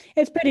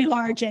it's pretty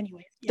large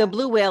anyway. The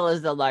blue whale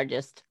is the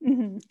largest.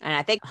 And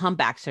I think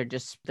humpbacks are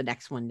just the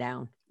next one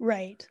down.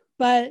 Right.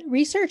 But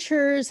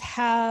researchers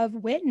have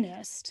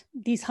witnessed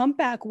these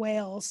humpback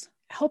whales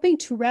helping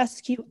to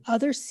rescue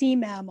other sea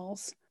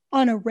mammals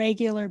on a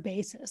regular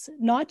basis,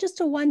 not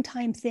just a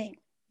one-time thing.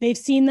 They've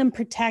seen them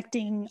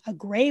protecting a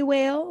gray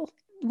whale.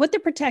 What they're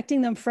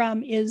protecting them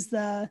from is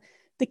the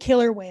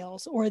killer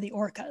whales or the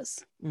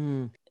orcas.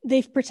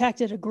 They've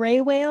protected a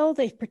gray whale.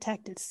 They've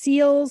protected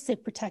seals.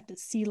 They've protected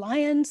sea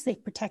lions.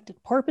 They've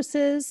protected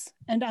porpoises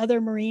and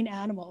other marine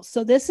animals.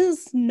 So this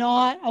is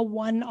not a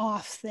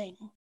one-off thing.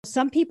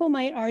 Some people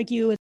might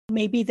argue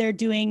maybe they're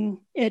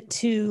doing it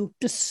to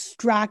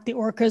distract the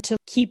orcas, to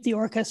keep the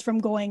orcas from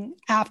going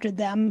after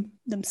them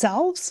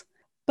themselves.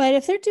 But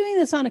if they're doing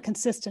this on a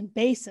consistent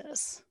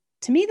basis,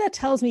 to me, that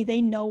tells me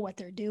they know what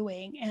they're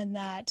doing and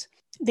that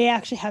they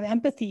actually have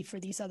empathy for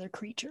these other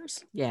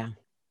creatures. Yeah.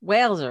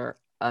 Whales are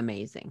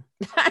amazing.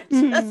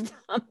 Just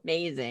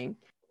amazing.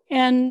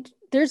 And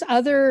there's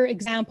other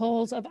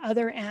examples of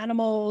other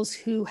animals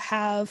who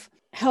have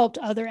helped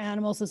other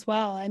animals as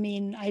well. I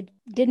mean, I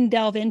didn't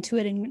delve into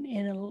it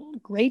in a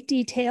great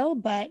detail,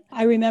 but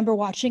I remember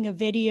watching a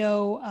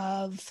video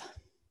of,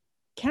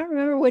 can't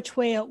remember which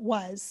way it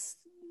was.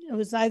 It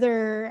was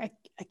either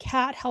a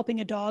cat helping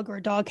a dog or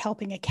a dog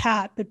helping a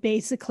cat, but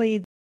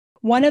basically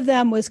one of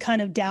them was kind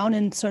of down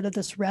in sort of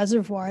this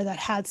reservoir that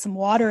had some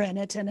water in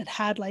it, and it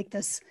had like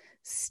this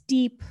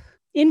steep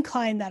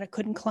incline that it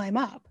couldn't climb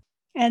up.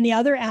 And the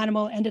other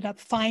animal ended up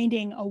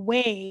finding a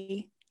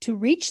way to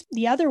reach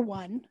the other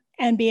one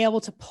and be able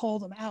to pull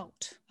them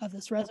out of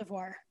this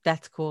reservoir.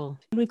 That's cool.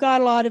 We've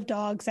got a lot of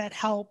dogs that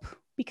help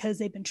because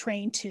they've been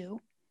trained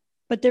to,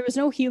 but there was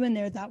no human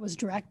there that was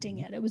directing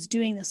it. It was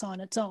doing this on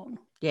its own.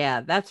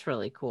 Yeah, that's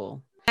really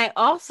cool. I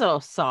also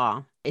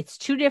saw it's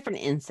two different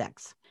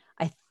insects.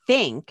 I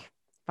think,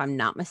 if I'm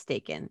not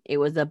mistaken. It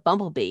was a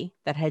bumblebee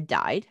that had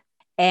died.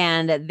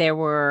 And there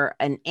were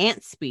an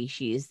ant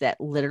species that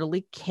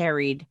literally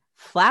carried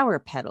flower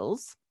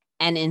petals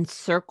and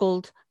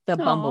encircled the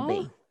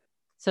bumblebee.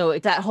 So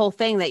it's that whole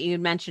thing that you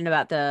mentioned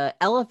about the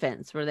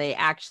elephants where they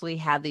actually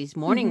have these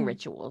mourning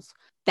rituals.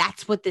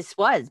 That's what this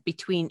was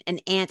between an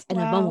ant and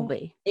a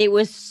bumblebee. It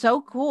was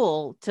so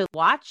cool to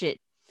watch it.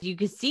 You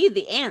could see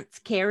the ants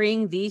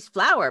carrying these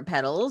flower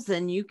petals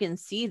and you can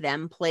see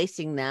them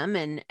placing them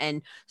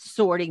and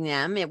sorting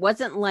them. It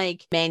wasn't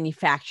like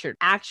manufactured,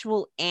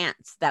 actual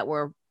ants that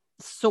were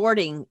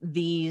sorting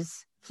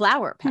these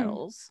flower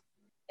petals.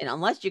 And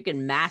unless you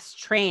can mass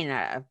train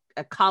a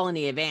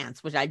colony of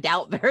ants, which I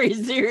doubt very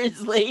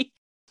seriously,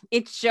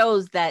 it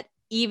shows that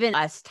even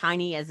as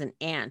tiny as an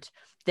ant,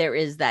 there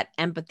is that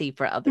empathy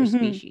for other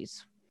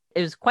species.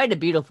 It was quite a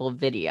beautiful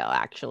video,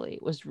 actually.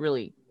 It was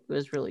really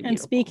beautiful. And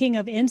speaking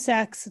of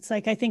insects, it's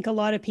like, I think a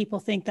lot of people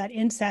think that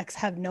insects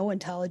have no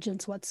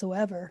intelligence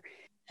whatsoever.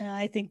 And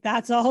I think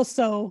that's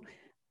also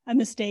a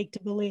mistake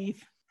to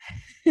believe.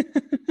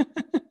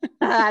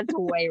 That's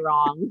way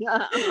wrong.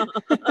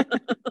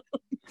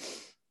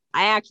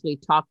 I actually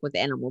talk with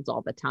animals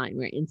all the time,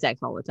 or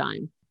insects all the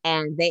time,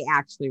 and they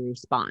actually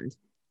respond.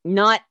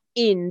 Not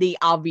in the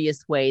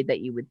obvious way that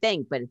you would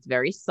think, but it's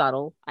very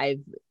subtle.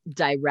 I've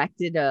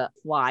directed a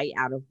fly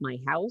out of my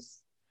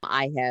house.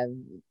 I have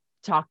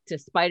talked to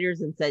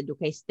spiders and said,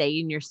 okay, stay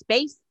in your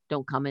space.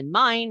 Don't come in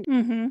mine.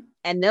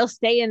 And they'll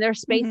stay in their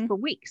space for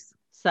weeks.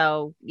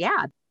 So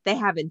yeah, they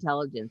have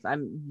intelligence.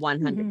 I'm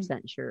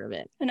 100% sure of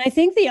it. And I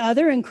think the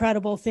other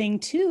incredible thing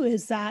too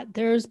is that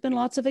there's been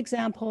lots of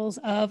examples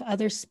of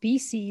other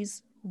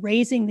species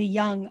raising the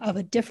young of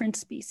a different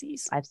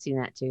species. I've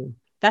seen that too.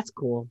 That's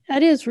cool.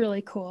 That is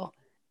really cool.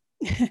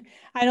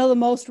 I know the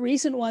most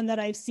recent one that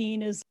I've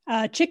seen is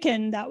a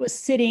chicken that was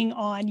sitting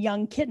on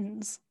young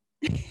kittens.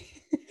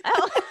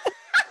 Oh,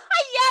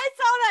 yeah, I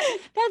saw that.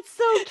 That's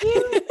so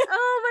cute.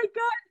 Oh my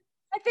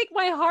God. I think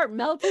my heart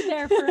melted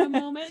there for a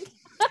moment.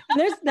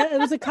 There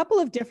was a couple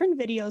of different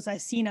videos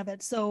I've seen of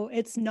it. So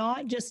it's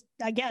not just,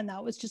 again,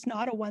 that was just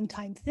not a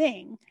one-time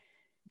thing.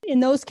 In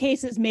those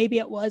cases, maybe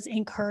it was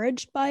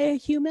encouraged by a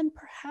human,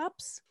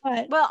 perhaps.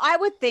 But well, I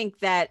would think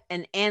that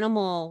an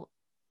animal,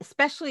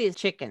 especially a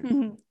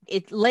chicken,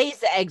 it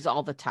lays eggs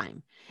all the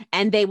time,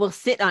 and they will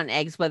sit on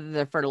eggs whether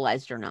they're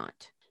fertilized or not.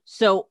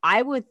 So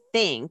I would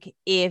think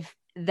if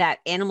that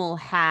animal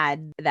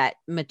had that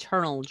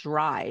maternal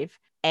drive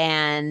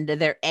and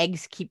their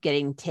eggs keep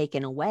getting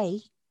taken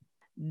away,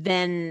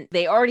 then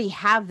they already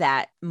have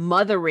that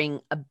mothering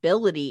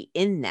ability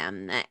in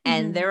them.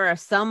 And there are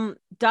some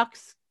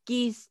ducks,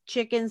 geese,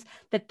 chickens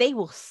that they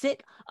will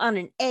sit on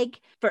an egg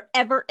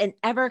forever and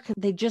ever because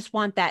they just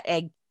want that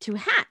egg to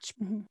hatch.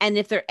 And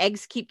if their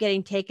eggs keep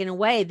getting taken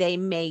away, they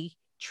may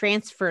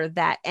transfer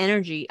that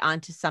energy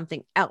onto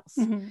something else.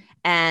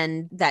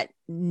 And that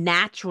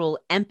natural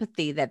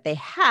empathy that they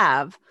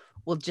have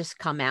will just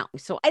come out.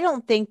 So I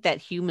don't think that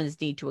humans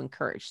need to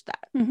encourage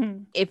that.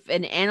 If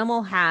an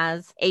animal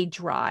has a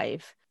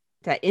drive,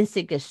 that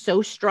instinct is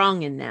so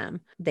strong in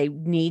them, they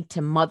need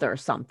to mother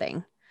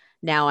something.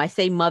 Now, I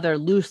say mother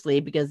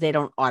loosely because they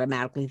don't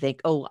automatically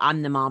think, oh,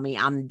 I'm the mommy,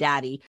 I'm the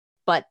daddy.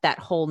 But that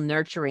whole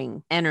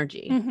nurturing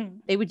energy,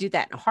 they would do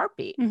that in a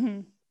heartbeat.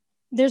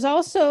 There's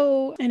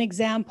also an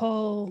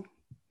example.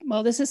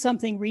 Well, this is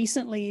something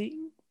recently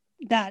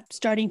that's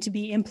starting to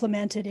be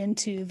implemented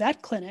into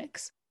vet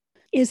clinics,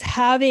 is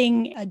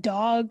having a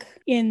dog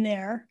in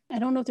there. I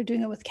don't know if they're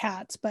doing it with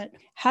cats, but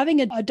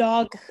having a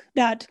dog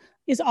that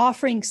is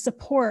offering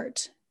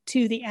support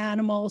to the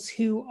animals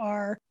who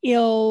are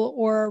ill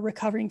or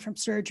recovering from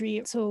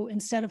surgery. So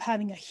instead of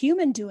having a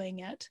human doing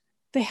it,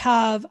 they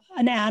have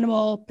an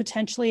animal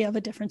potentially of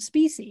a different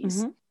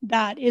species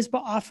that is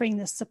offering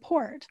this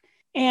support.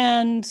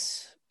 And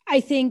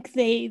I think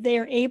they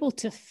are able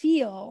to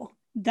feel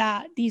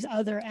that these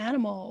other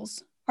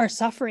animals are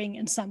suffering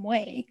in some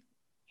way.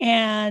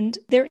 And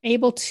they're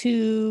able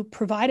to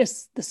provide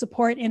us the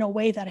support in a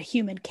way that a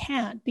human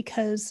can't,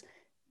 because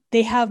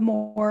they have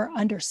more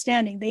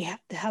understanding. They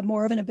have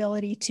more of an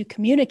ability to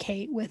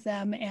communicate with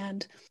them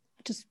and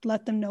just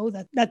let them know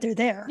that they're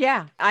there.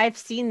 Yeah, I've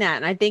seen that.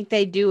 And I think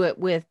they do it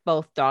with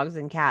both dogs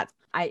and cats.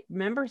 I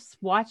remember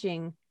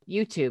watching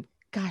YouTube.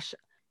 Gosh,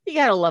 you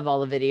got to love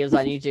all the videos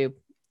on YouTube.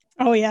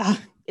 Oh, yeah.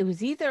 It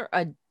was either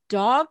a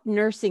dog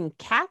nursing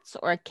cats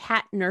or a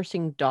cat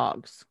nursing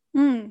dogs.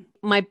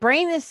 My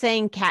brain is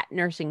saying cat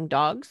nursing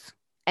dogs.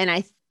 And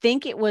I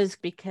think it was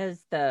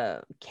because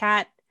the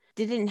cat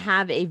didn't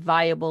have a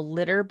viable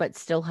litter, but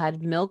still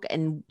had milk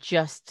and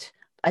just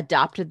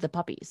adopted the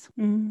puppies.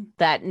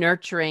 That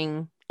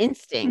nurturing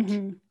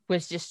instinct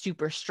was just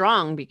super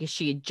strong because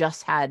she had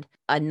just had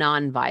a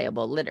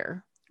non-viable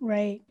litter.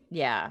 Right.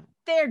 Yeah.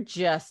 They're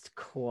just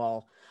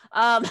cool.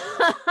 I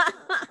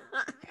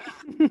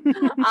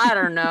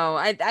don't know.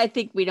 I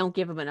think we don't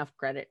give them enough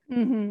credit.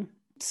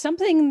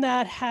 Something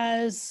that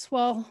has,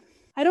 well,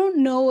 I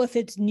don't know if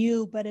it's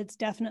new, but it's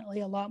definitely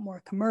a lot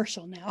more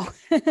commercial now,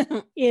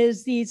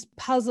 is these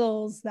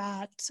puzzles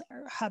that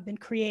have been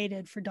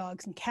created for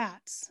dogs and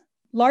cats.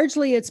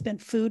 Largely, it's been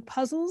food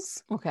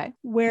puzzles. Okay.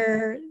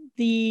 Where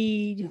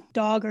the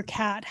dog or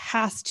cat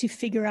has to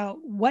figure out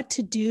what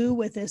to do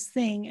with this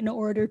thing in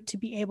order to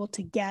be able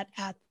to get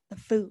at the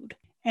food.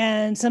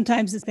 And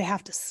sometimes they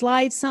have to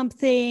slide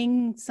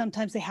something,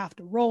 sometimes they have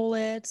to roll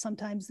it,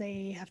 sometimes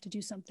they have to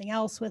do something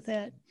else with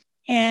it.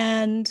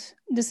 And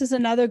this is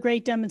another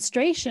great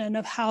demonstration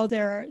of how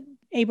they're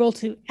able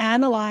to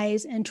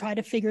analyze and try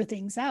to figure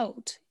things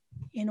out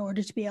in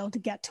order to be able to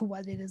get to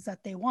what it is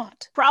that they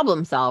want.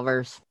 Problem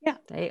solvers. Yeah.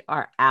 They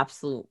are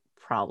absolute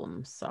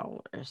problem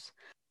solvers.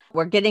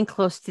 We're getting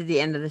close to the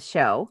end of the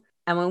show,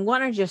 and we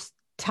want to just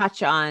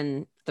touch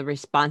on the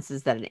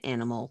responses that an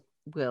animal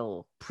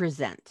will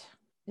present.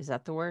 Is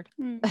that the word?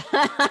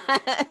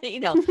 You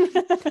know,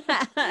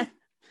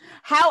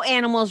 how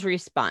animals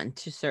respond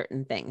to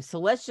certain things. So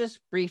let's just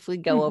briefly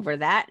go over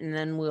that, and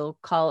then we'll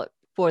call it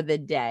for the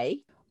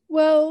day.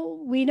 Well,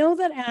 we know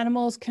that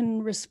animals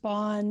can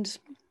respond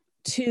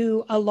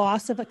to a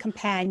loss of a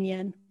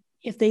companion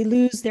if they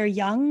lose their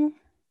young,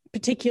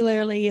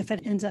 particularly if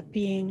it ends up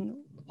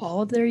being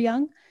all of their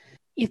young,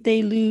 if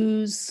they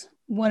lose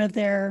one of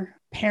their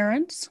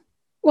parents.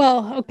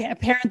 Well, okay, a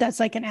parent that's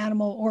like an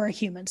animal or a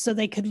human, so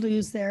they could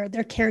lose their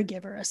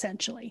caregiver,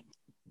 essentially.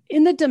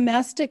 In the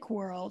domestic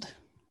world,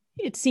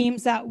 it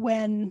seems that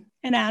when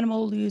an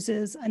animal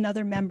loses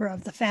another member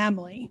of the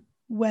family,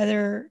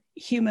 whether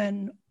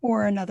human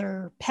or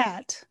another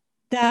pet,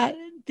 that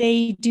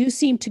they do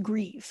seem to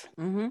grieve.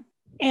 Mm-hmm.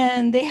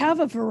 And they have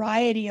a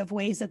variety of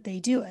ways that they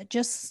do it,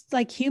 just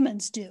like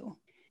humans do.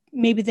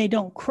 Maybe they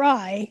don't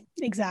cry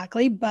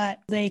exactly, but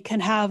they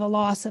can have a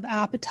loss of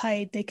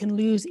appetite. They can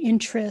lose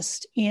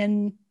interest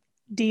in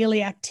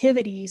daily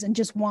activities and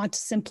just want to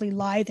simply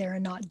lie there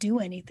and not do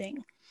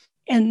anything.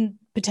 And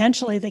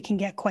potentially they can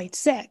get quite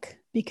sick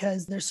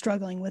because they're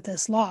struggling with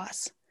this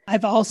loss.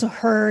 I've also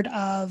heard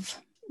of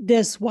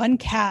this one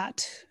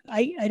cat.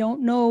 I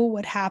don't know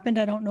what happened.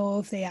 I don't know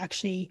if they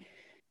actually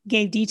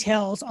gave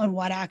details on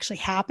what actually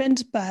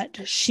happened,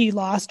 but she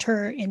lost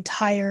her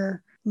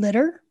entire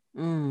litter.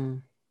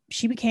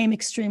 She became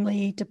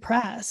extremely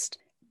depressed,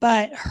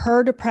 but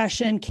her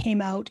depression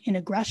came out in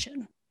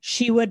aggression.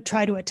 She would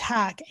try to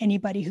attack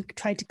anybody who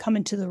tried to come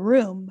into the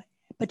room,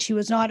 but she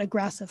was not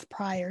aggressive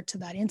prior to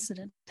that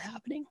incident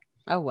happening.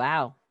 Oh,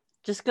 wow.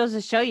 Just goes to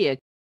show you,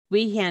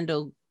 we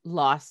handle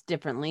loss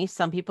differently.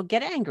 Some people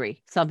get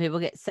angry. Some people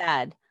get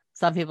sad.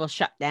 Some people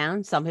shut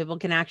down. Some people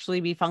can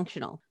actually be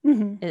functional.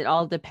 Mm-hmm. It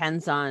all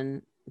depends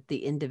on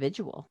the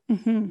individual.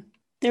 Mm-hmm.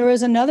 There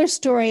was another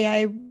story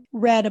I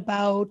read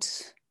about,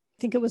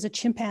 I think it was a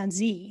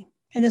chimpanzee,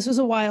 and this was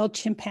a wild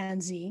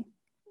chimpanzee.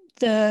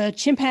 The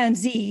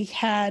chimpanzee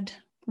had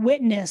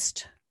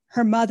witnessed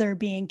her mother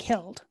being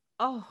killed.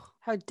 Oh,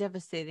 how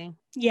devastating.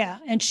 Yeah,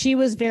 and she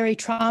was very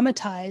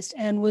traumatized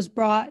and was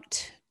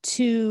brought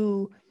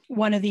to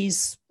one of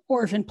these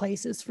orphan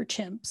places for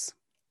chimps.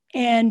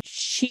 And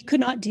she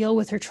could not deal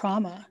with her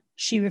trauma.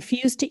 She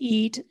refused to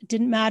eat. It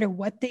didn't matter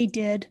what they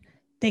did.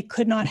 They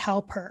could not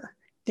help her.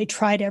 They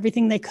tried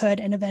everything they could,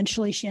 and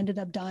eventually she ended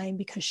up dying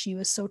because she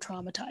was so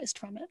traumatized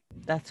from it.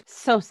 That's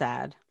so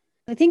sad.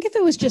 I think if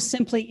it was just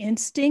simply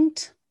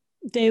instinct,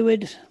 they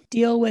would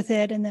deal with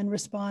it and then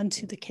respond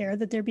to the care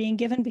that they're being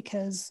given,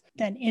 because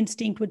then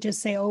instinct would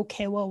just say,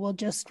 okay, well, we'll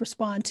just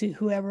respond to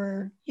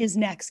whoever is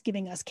next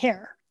giving us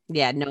care.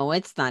 Yeah, no,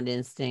 it's not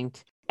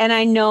instinct. And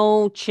I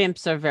know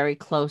chimps are very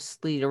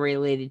closely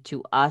related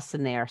to us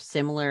and they are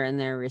similar in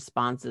their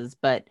responses,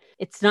 but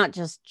it's not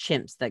just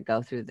chimps that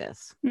go through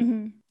this.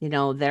 Mm-hmm. You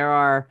know, there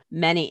are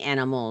many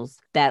animals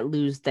that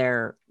lose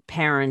their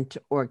parent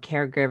or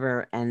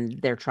caregiver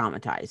and they're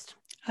traumatized.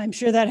 I'm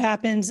sure that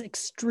happens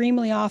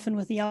extremely often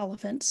with the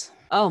elephants.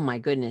 Oh my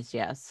goodness,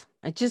 yes.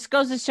 It just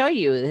goes to show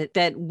you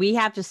that we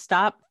have to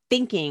stop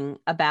thinking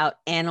about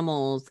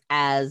animals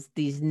as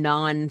these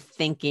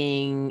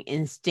non-thinking,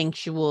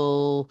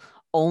 instinctual,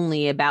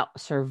 only about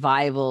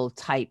survival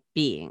type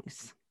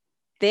beings.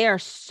 They are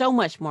so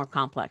much more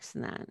complex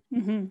than that.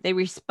 Mm-hmm. They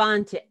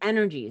respond to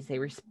energies. They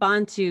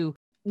respond to,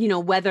 you know,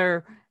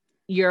 whether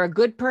you're a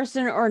good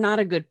person or not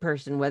a good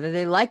person, whether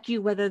they like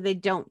you, whether they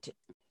don't.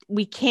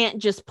 We can't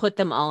just put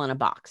them all in a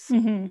box.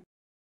 Mm-hmm.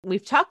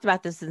 We've talked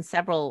about this in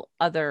several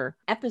other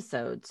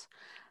episodes.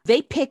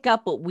 They pick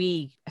up what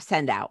we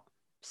send out.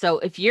 So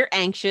if you're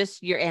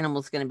anxious, your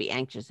animal's going to be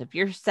anxious. If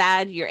you're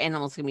sad, your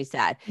animal's going to be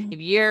sad. Mm-hmm. If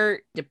you're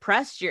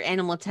depressed, your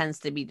animal tends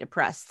to be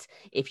depressed.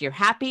 If you're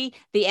happy,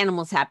 the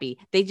animal's happy.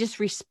 They just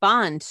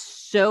respond.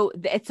 So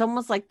it's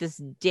almost like this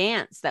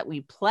dance that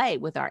we play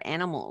with our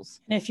animals.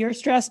 And if you're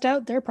stressed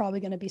out, they're probably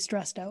going to be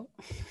stressed out.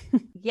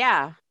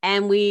 Yeah.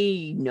 And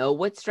we know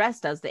what stress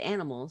does to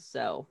animals.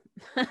 So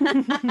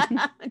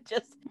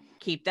just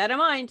keep that in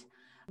mind.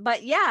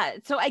 But yeah,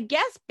 so I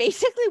guess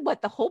basically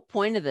what the whole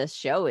point of this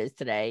show is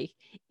today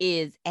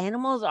is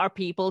animals are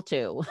people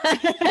too.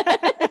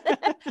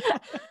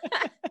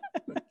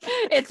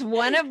 It's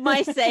one of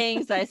my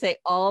sayings I say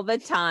all the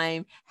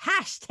time.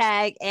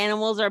 Hashtag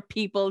animals are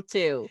people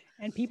too.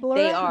 And people are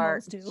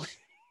animals too.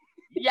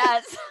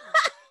 Yes,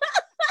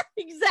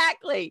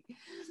 exactly.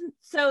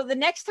 So the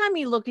next time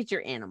you look at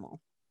your animal,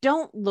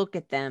 don't look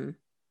at them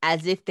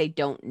as if they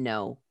don't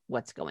know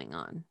what's going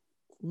on.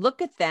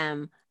 Look at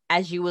them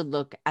as you would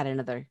look at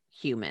another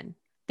human,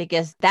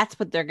 because that's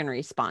what they're going to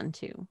respond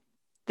to.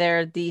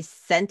 They're these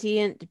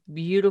sentient,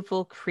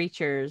 beautiful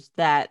creatures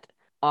that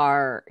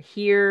are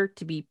here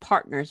to be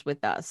partners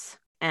with us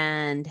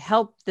and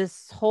help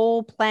this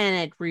whole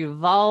planet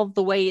revolve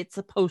the way it's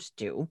supposed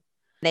to.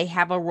 They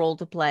have a role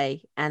to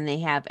play and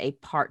they have a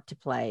part to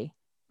play.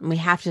 And we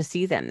have to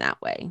see them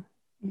that way.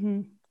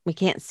 Mm-hmm. We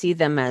can't see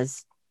them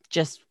as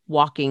just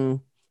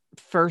walking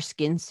fur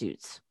skin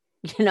suits,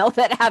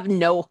 that have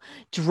no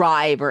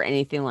drive or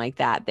anything like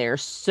that. They're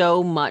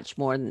so much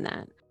more than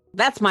that.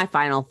 That's my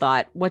final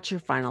thought. What's your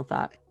final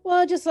thought? Well,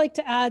 I'd just like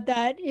to add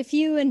that if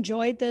you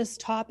enjoyed this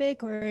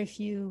topic, or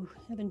if you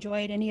have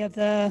enjoyed any of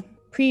the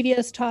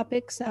previous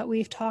topics that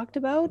we've talked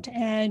about,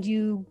 and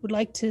you would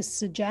like to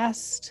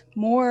suggest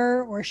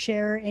more or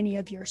share any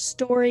of your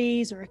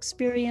stories or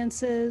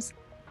experiences,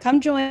 come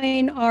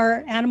join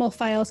our Animal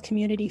Files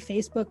community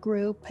Facebook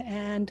group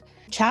and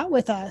chat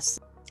with us.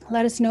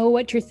 Let us know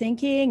what you're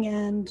thinking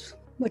and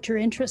what you're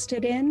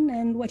interested in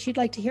and what you'd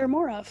like to hear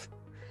more of.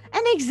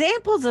 And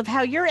examples of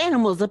how your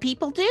animals are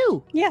people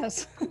too.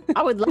 Yes.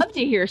 I would love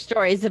to hear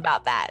stories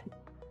about that.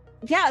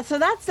 Yeah, so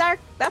that's our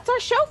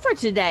show for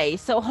today.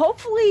 So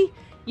hopefully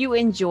you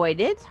enjoyed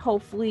it.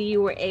 Hopefully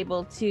you were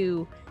able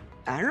to,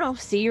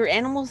 see your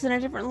animals in a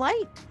different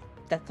light.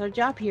 That's our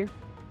job here.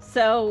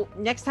 So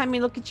next time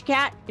you look at your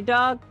cat, your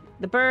dog,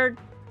 the bird,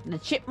 the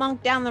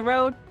chipmunk down the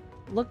road,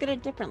 look at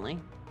it differently.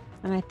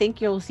 And I think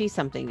you'll see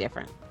something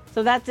different.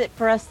 So that's it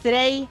for us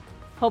today.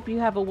 Hope you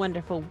have a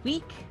wonderful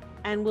week,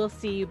 and we'll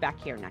see you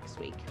back here next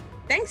week.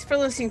 Thanks for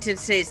listening to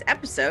today's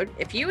episode.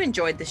 If you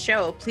enjoyed the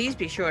show, please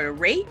be sure to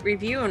rate,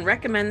 review, and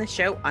recommend the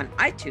show on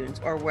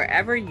iTunes or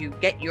wherever you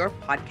get your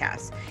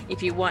podcasts.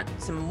 If you want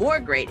some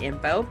more great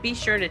info, be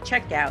sure to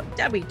check out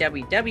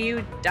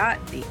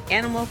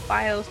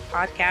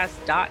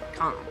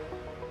www.theanimalfilespodcast.com.